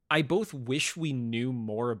both wish we knew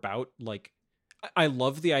more about, like, I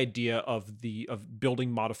love the idea of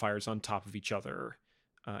building modifiers on top of each other,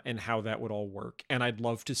 and how that would all work. And I'd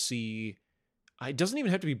love to see, it doesn't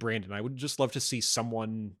even have to be Brandon. I would just love to see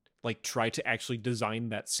someone like try to actually design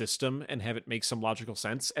that system and have it make some logical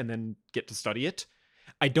sense and then get to study it.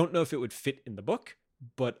 I don't know if it would fit in the book,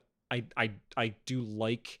 but I do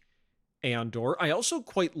like Aeon Door. I also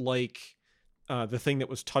quite like the thing that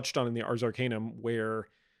was touched on in the Ars Arcanum, where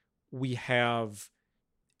we have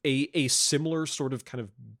a similar sort of kind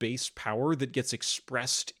of base power that gets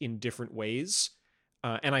expressed in different ways.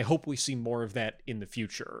 And I hope we see more of that in the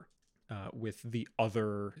future with the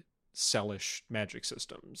other Celish magic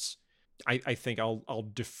systems. I think I'll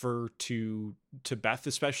defer to Beth,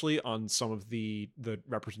 especially on some of the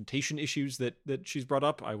representation issues that she's brought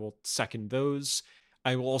up. I will second those.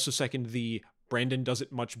 I will also second the Brandon does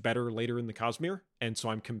it much better later in the Cosmere, and so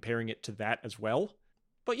I'm comparing it to that as well.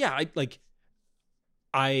 But yeah,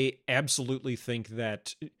 I absolutely think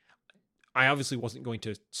that I obviously wasn't going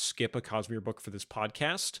to skip a Cosmere book for this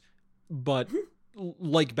podcast, but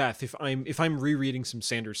like Beth, if I'm rereading some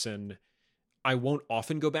Sanderson, I won't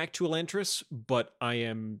often go back to Elantris, but I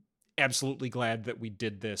am absolutely glad that we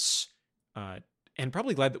did this, and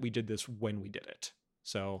probably glad that we did this when we did it.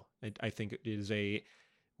 So I think it is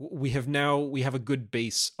we have a good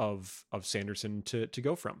base of Sanderson to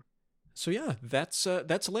go from. So yeah, that's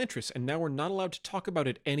Elantris, and now we're not allowed to talk about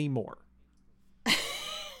it anymore.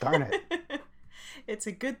 Darn it. It's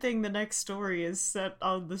a good thing the next story is set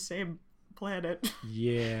on the same planet.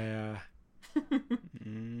 Yeah.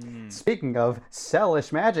 Speaking of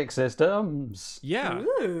Celish magic systems. Yeah.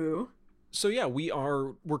 Ooh. So yeah,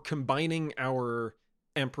 we're combining our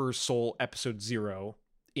Emperor's Soul episode 0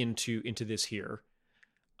 into this here.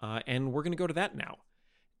 And we're going to go to that now.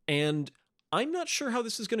 And I'm not sure how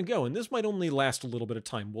this is going to go, and this might only last a little bit of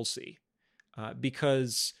time. We'll see.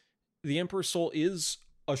 Because The Emperor's Soul is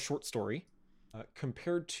a short story,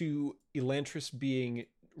 compared to Elantris being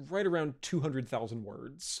right around 200,000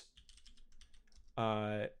 words.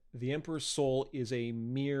 The Emperor's Soul is a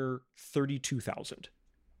mere 32,000.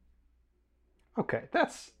 Okay,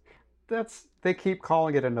 that's they keep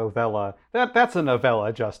calling it a novella. That's a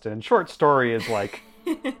novella, Justin. Short story is like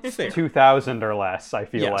 2,000 or less, I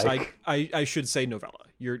feel like. I should say novella.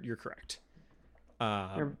 You're correct.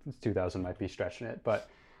 2,000 might be stretching it, but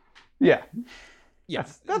yeah. Yeah.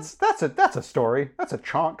 That's a story. That's a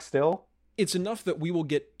chunk still. It's enough that we will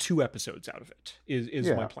get 2 episodes out of it, is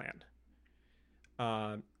my plan.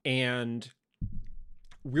 And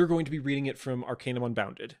we're going to be reading it from Arcanum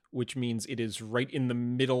Unbounded, which means it is right in the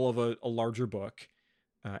middle of a larger book.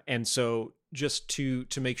 And so just to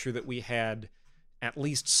make sure that we had at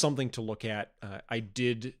least something to look at, I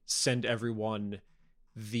did send everyone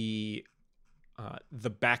the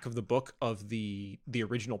back of the book of the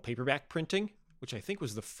original paperback printing, which I think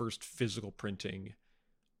was the first physical printing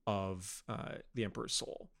of The Emperor's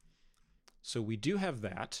Soul. So we do have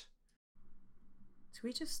that. Do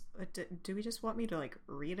we just want me to like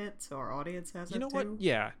read it so our audience has it too? You know what?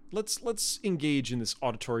 Yeah, let's engage in this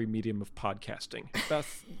auditory medium of podcasting.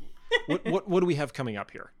 Beth, what do we have coming up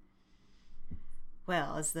here?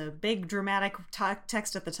 Well, as the big dramatic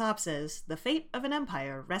text at the top says, the fate of an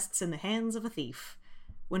empire rests in the hands of a thief.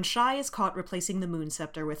 When Shai is caught replacing the Moon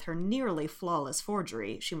Scepter with her nearly flawless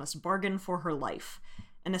forgery, she must bargain for her life.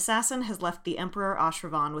 An assassin has left the Emperor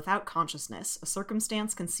Ashravan without consciousness, a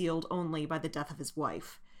circumstance concealed only by the death of his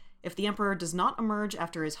wife. If the Emperor does not emerge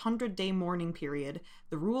after his 100-day mourning period,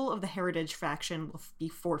 the rule of the Heritage faction will be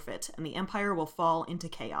forfeit, and the Empire will fall into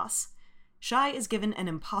chaos. Shai is given an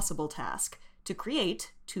impossible task,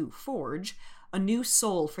 to forge, a new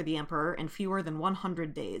soul for the Emperor in fewer than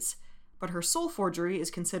 100 days. But her soul forgery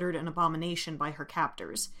is considered an abomination by her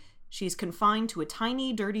captors. She is confined to a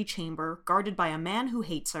tiny, dirty chamber, guarded by a man who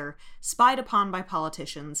hates her, spied upon by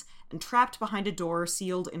politicians, and trapped behind a door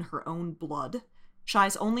sealed in her own blood.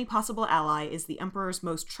 Shai's only possible ally is the Emperor's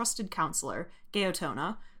most trusted counselor,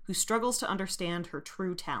 Gaotona, who struggles to understand her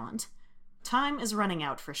true talent. Time is running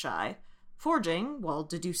out for Shai. Forging, while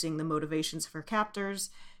deducing the motivations of her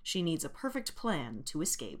captors, she needs a perfect plan to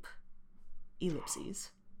escape.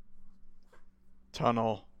 Ellipses.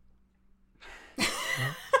 Tunnel.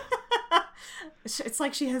 It's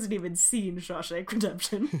like she hasn't even seen Shawshank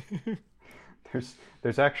Redemption.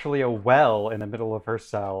 There's actually a well in the middle of her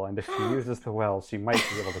cell, and if she uses the well, she might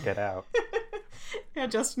be able to get out. Yeah,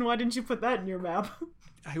 Justin, why didn't you put that in your map?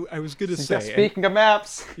 I was going to say... Speaking of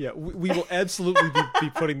maps... Yeah, we will absolutely be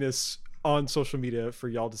putting this on social media for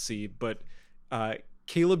y'all to see, but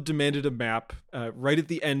Caleb demanded a map. Right at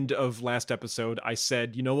the end of last episode, I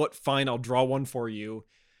said, you know what, fine, I'll draw one for you.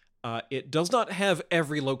 It does not have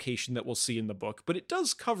every location that we'll see in the book, but it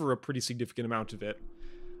does cover a pretty significant amount of it.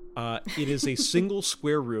 It is a single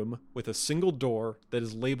square room with a single door that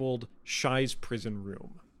is labeled Shai's prison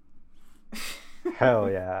room.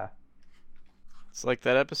 Hell yeah. It's like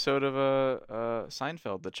that episode of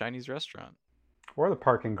Seinfeld, the Chinese restaurant. Or the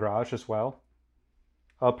parking garage as well.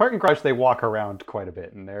 Parking garage, they walk around quite a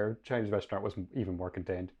bit, and their Chinese restaurant was even more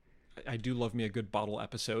contained. I do love me a good bottle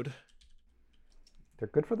episode. They're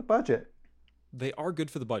good for the budget. They are good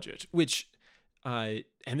for the budget, which, and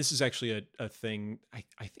this is actually a thing, I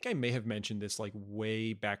think I may have mentioned this like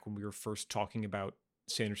way back when we were first talking about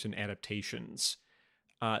Sanderson adaptations.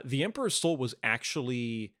 The Emperor's Soul was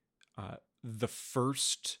actually the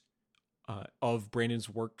first of Brandon's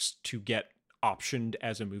works to get optioned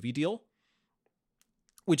as a movie deal,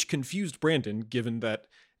 which confused Brandon, given that,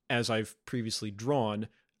 as I've previously drawn,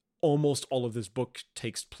 almost all of this book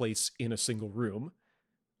takes place in a single room.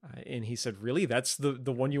 And he said, really? That's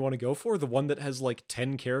the one you want to go for? The one that has like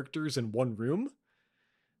 10 characters in one room?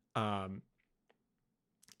 And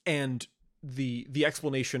the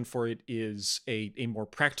explanation for it is a more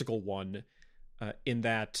practical one, in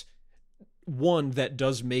that one that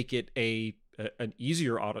does make it an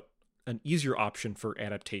easier option for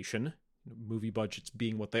adaptation. Movie budgets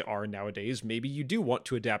being what they are nowadays, maybe you do want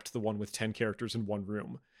to adapt the one with 10 characters in one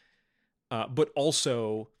room. But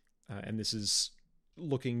also, and this is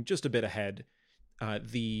looking just a bit ahead,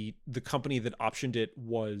 the company that optioned it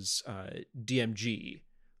was DMG,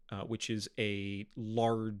 which is a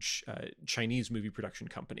large Chinese movie production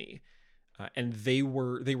company, and they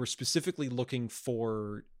were specifically looking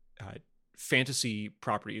for fantasy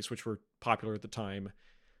properties, which were popular at the time,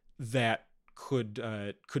 that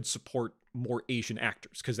could support more Asian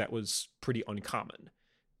actors, because that was pretty uncommon.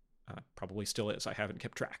 Probably still is. I haven't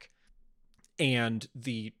kept track. And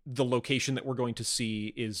the location that we're going to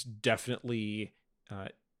see is definitely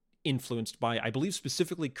influenced by, I believe,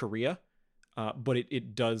 specifically Korea, but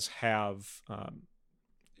it does have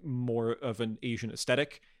more of an Asian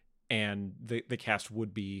aesthetic, and the cast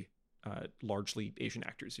would be largely Asian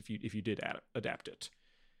actors if you did adapt it.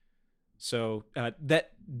 So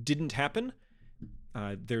that didn't happen.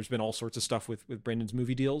 There's been all sorts of stuff with Brandon's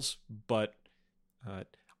movie deals, but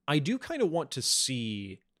I do kind of want to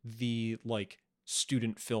see the like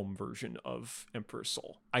student film version of Emperor's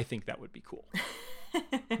Soul. I think that would be cool.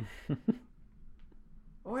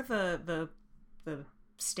 Or the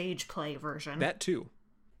stage play version. That too.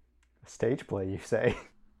 Stage play, you say?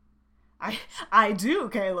 I do,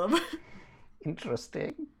 Caleb.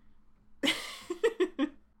 Interesting.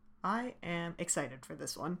 I am excited for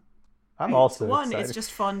this one. I'm also one, excited. it's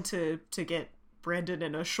just fun to get Brandon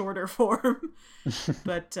in a shorter form.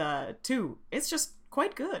 But two, it's just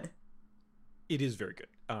quite good. It is very good.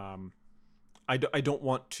 I don't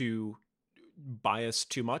want to bias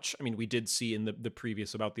too much. I mean, we did see in the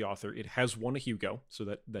previous about the author, it has won a Hugo, so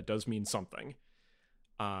that does mean something.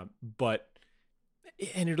 But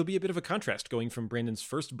it'll be a bit of a contrast going from Brandon's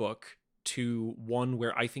first book to one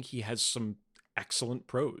where I think he has some excellent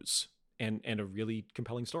prose and a really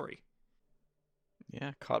compelling story.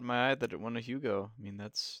 Yeah, caught my eye that it won a Hugo. I mean,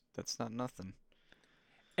 that's not nothing.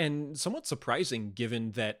 And somewhat surprising,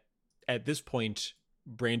 given that at this point,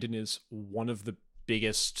 Brandon is one of the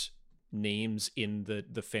biggest names in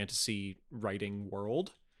the fantasy writing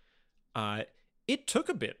world. It took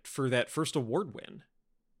a bit for that first award win.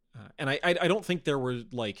 And I don't think there were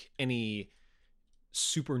like any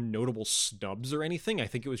super notable snubs or anything. I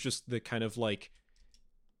think it was just the kind of like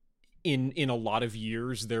in a lot of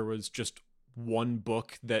years there was just one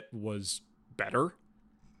book that was better.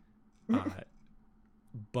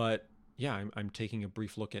 But yeah, I'm taking a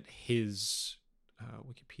brief look at his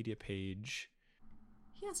Wikipedia page.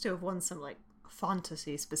 He has to have won some like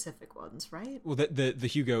fantasy specific ones, right? Well, the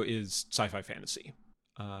Hugo is sci-fi fantasy.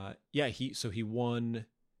 Yeah, he won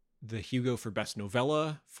the Hugo for Best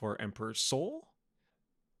Novella for Emperor's Soul,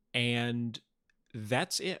 and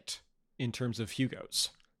that's it in terms of Hugos.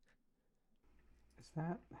 Is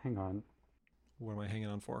that? Hang on. What am I hanging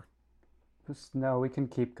on for? No, we can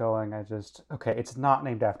keep going. Okay, it's not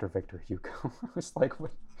named after Victor Hugo. I was like,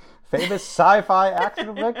 what? Famous sci-fi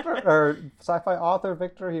actor Victor, or sci-fi author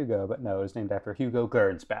Victor Hugo, but no, it was named after Hugo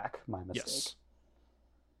Gernsback. My mistake. Yes.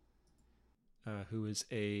 Who is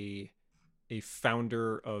a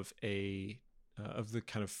founder of of the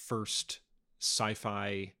kind of first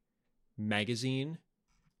sci-fi magazine.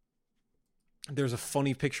 There's a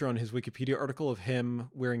funny picture on his Wikipedia article of him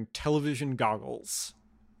wearing television goggles,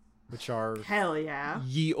 which are hell yeah,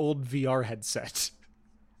 ye old VR headset.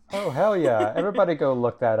 Oh hell yeah! Everybody go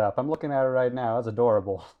look that up. I'm looking at it right now. It's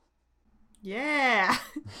adorable. Yeah.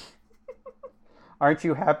 Aren't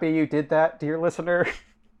you happy you did that, dear listener?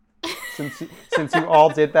 since you all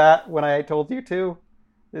did that when I told you to,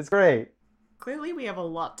 it's great. Clearly, we have a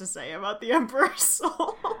lot to say about the Emperor's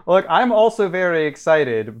Soul. Look, I'm also very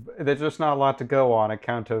excited. There's just not a lot to go on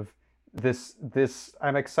account of this.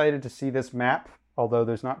 I'm excited to see this map, although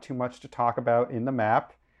there's not too much to talk about in the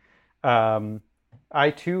map.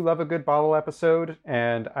 I too love a good bottle episode,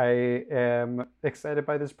 and I am excited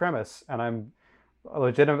by this premise, and I'm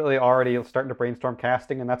legitimately already starting to brainstorm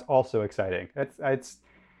casting, and that's also exciting. It's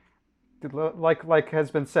like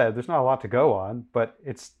has been said, there's not a lot to go on, but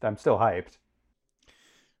I'm still hyped.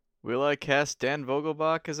 Will I cast Dan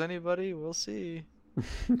Vogelbach as anybody? We'll see.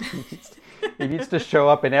 He needs to show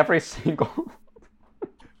up in every single...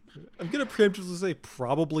 I'm going to preemptively say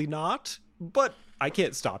probably not, but I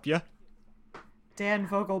can't stop you. Dan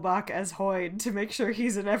Vogelbach as Hoyd to make sure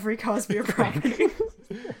he's in every Cosmere property.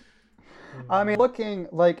 I mean, looking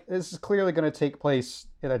like this is clearly going to take place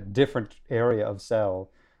in a different area of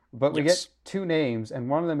Cell, but we get two names, and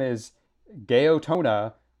one of them is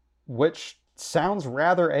Gaotona, which sounds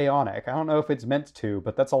rather Aeonic. I don't know if it's meant to,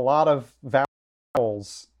 but that's a lot of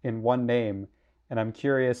vowels in one name, and I'm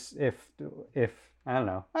curious if I don't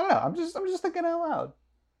know. I'm just thinking out loud.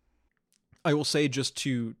 I will say, just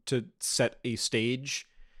to set a stage,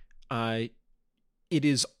 it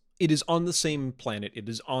is on the same planet. It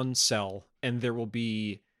is on Cell, and there will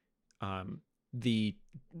be the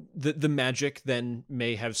magic then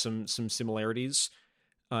may have some similarities.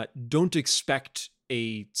 Don't expect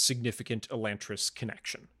a significant Elantris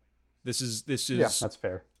connection. This is yeah, that's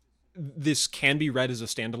fair. This can be read as a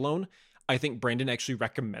standalone. I think Brandon actually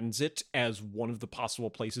recommends it as one of the possible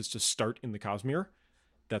places to start in the Cosmere.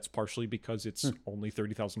 That's partially because it's only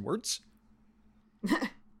 30,000 words.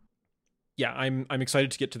 Yeah, I'm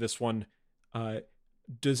excited to get to this one.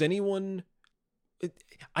 Does anyone...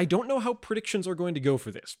 I don't know how predictions are going to go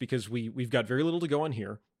for this, because we've got very little to go on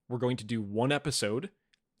here. We're going to do one episode.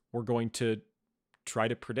 We're going to try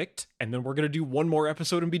to predict, and then we're going to do one more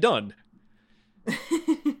episode and be done.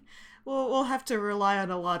 We'll have to rely on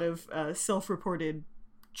a lot of self-reported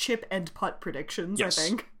chip and putt predictions, yes. I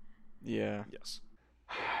think. Yeah. Yes.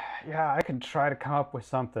 Yeah, I can try to come up with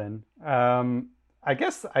something. I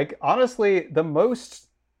guess, honestly,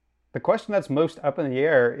 the question that's most up in the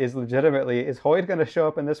air is legitimately, is Hoyd going to show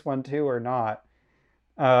up in this one too or not?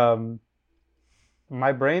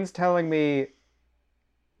 My brain's telling me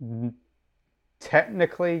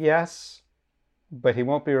technically yes, but he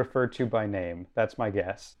won't be referred to by name. That's my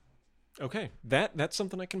guess. Okay, that's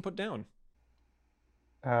something I can put down.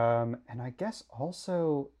 And I guess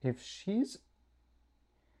also if she's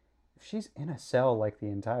in a cell like the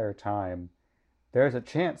entire time, there's a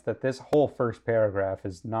chance that this whole first paragraph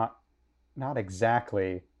is not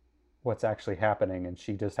exactly what's actually happening, and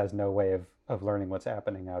she just has no way of learning what's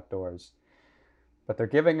happening outdoors. But they're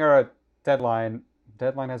giving her a deadline.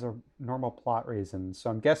 Deadline has a normal plot reason, so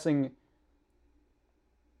I'm guessing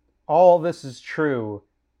all this is true,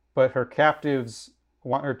 but her captives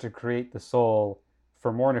want her to create the soul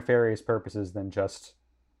for more nefarious purposes than just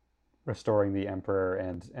restoring the Emperor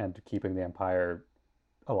and keeping the Empire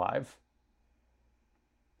alive.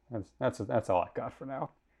 That's all I got for now.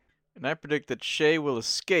 And I predict that Shay will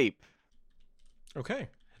escape. Okay.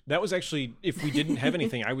 That was actually, if we didn't have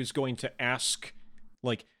anything, I was going to ask,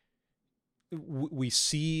 like, we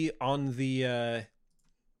see on the,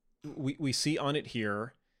 we see on it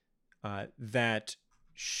here that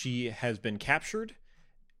she has been captured,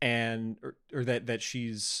 and or that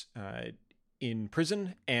she's in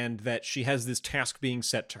prison, and that she has this task being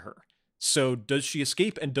set to her. So does she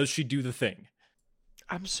escape, and does she do the thing?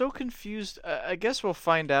 I'm so confused. I guess we'll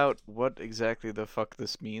find out what exactly the fuck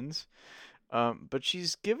this means. But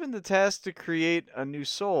she's given the task to create a new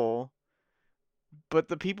soul, but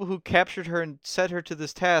the people who captured her and set her to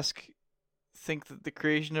this task think that the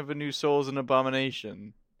creation of a new soul is an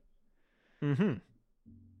abomination. Mm-hmm.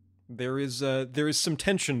 There is some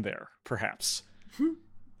tension there, perhaps.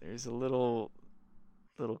 There's a little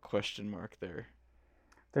question mark there.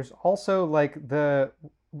 There's also like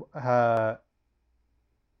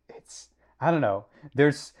it's I don't know.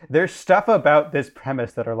 There's stuff about this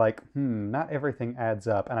premise that are like, not everything adds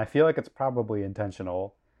up, and I feel like it's probably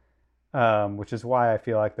intentional, which is why I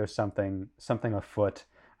feel like there's something afoot.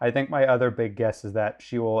 I think my other big guess is that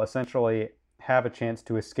she will essentially have a chance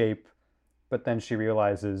to escape, but then she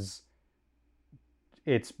realizes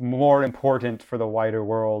it's more important for the wider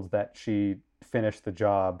world that she finish the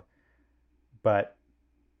job. But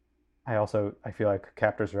I feel like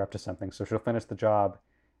captors are up to something, so she'll finish the job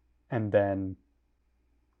and then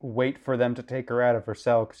wait for them to take her out of her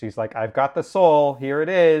cell because she's like, I've got the soul, here it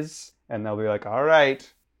is. And they'll be like, all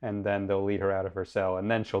right. And then they'll lead her out of her cell, and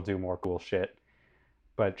then she'll do more cool shit.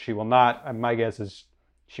 But she will not, my guess is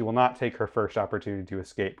she will not take her first opportunity to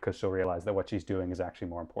escape because she'll realize that what she's doing is actually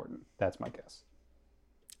more important. That's my guess.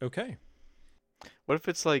 Okay. What if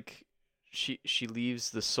it's like she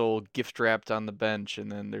leaves the soul gift wrapped on the bench, and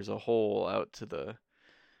then there's a hole out to the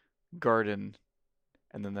garden,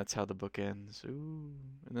 and then that's how the book ends. Ooh.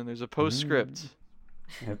 And then there's a postscript.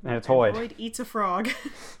 And it's Hoyd. Hoyd eats a frog.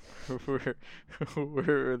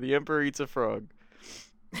 where the emperor eats a frog.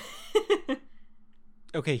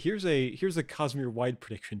 Okay, here's a Cosmere-wide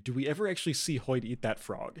prediction. Do we ever actually see Hoyd eat that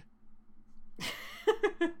frog?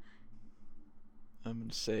 I'm going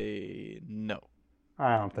to say no.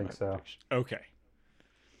 I don't think so. Prediction. Okay.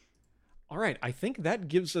 All right, I think that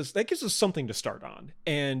gives us something to start on,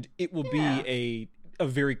 and it will be a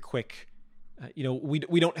very quick.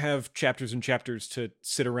 We don't have chapters and chapters to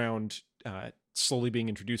sit around slowly being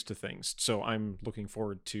introduced to things, so I'm looking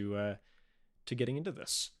forward to getting into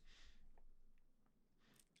this.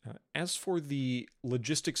 As for the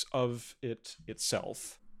logistics of it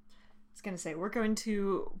itself, I was going to say, we're going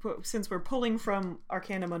to, since we're pulling from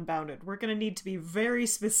Arcanum Unbounded, we're going to need to be very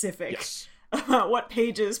specific about what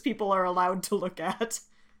pages people are allowed to look at.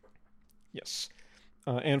 Yes.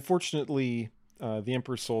 And fortunately, the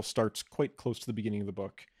Emperor's Soul starts quite close to the beginning of the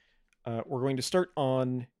book. We're going to start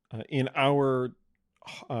on, in our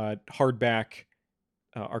hardback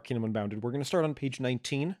Arcanum Unbounded, we're going to start on page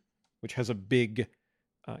 19, which has a big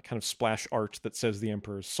kind of splash art that says the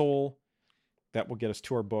Emperor's Soul. That will get us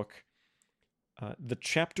to our book. The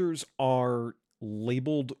chapters are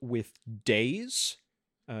labeled with days,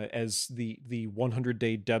 as the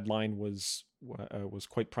 100-day deadline was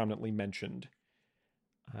quite prominently mentioned.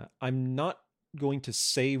 I'm not going to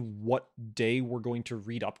say what day we're going to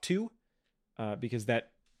read up to, because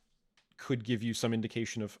that could give you some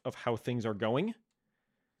indication of how things are going.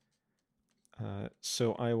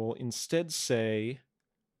 So I will instead say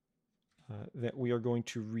that we are going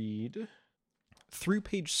to read through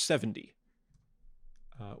page 70,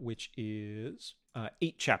 which is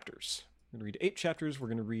 8 chapters. We're going to read 8 chapters. We're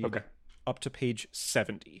going to read up to page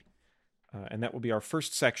 70. And that will be our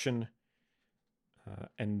first section.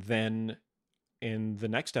 And then in the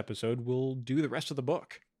next episode, we'll do the rest of the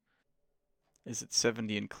book. Is it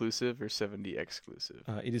 70 inclusive or 70 exclusive?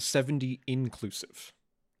 It is 70 inclusive.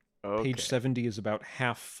 Okay. Page 70 is about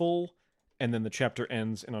half full, and then the chapter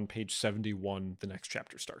ends, and on page 71, the next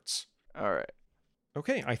chapter starts. All right.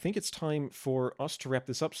 Okay, I think it's time for us to wrap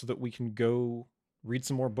this up so that we can go read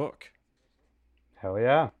some more book. Hell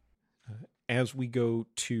yeah. As we go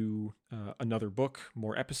to another book,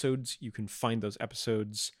 more episodes, you can find those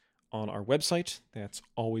episodes on our website. That's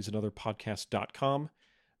alwaysanotherpodcast.com.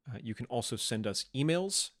 You can also send us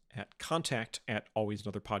emails at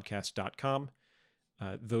contact@alwaysanotherpodcast.com.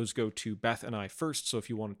 Those go to Beth and I first, so if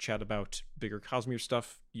you want to chat about bigger Cosmere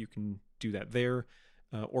stuff, you can do that there,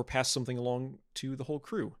 or pass something along to the whole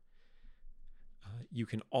crew. You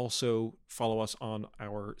can also follow us on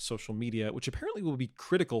our social media, which apparently will be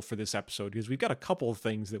critical for this episode, because we've got a couple of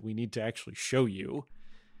things that we need to actually show you.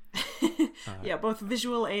 Yeah, both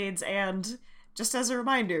visual aids and, just as a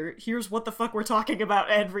reminder, here's what the fuck we're talking about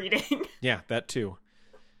and reading. Yeah, that too.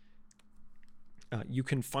 You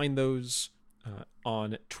can find those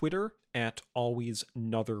on Twitter at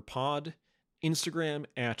alwaysanotherpod, Instagram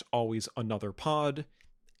at alwaysanotherpod,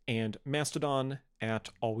 and Mastodon at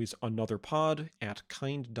alwaysanotherpod at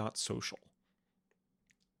kind.social.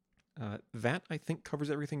 That, I think,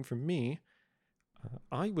 covers everything from me.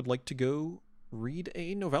 I would like to go read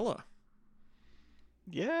a novella.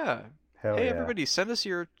 Yeah. Hell Hey, yeah. everybody, send us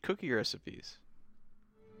your cookie recipes.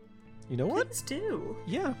 You know what? Please do.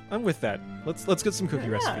 Yeah, I'm with that. Let's get some cookie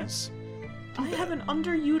Yeah. recipes. I have an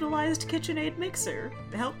underutilized KitchenAid mixer.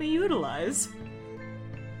 Help me utilize.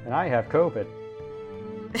 And I have COVID.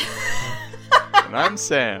 And I'm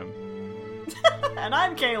Sam. And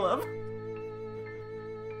I'm Caleb.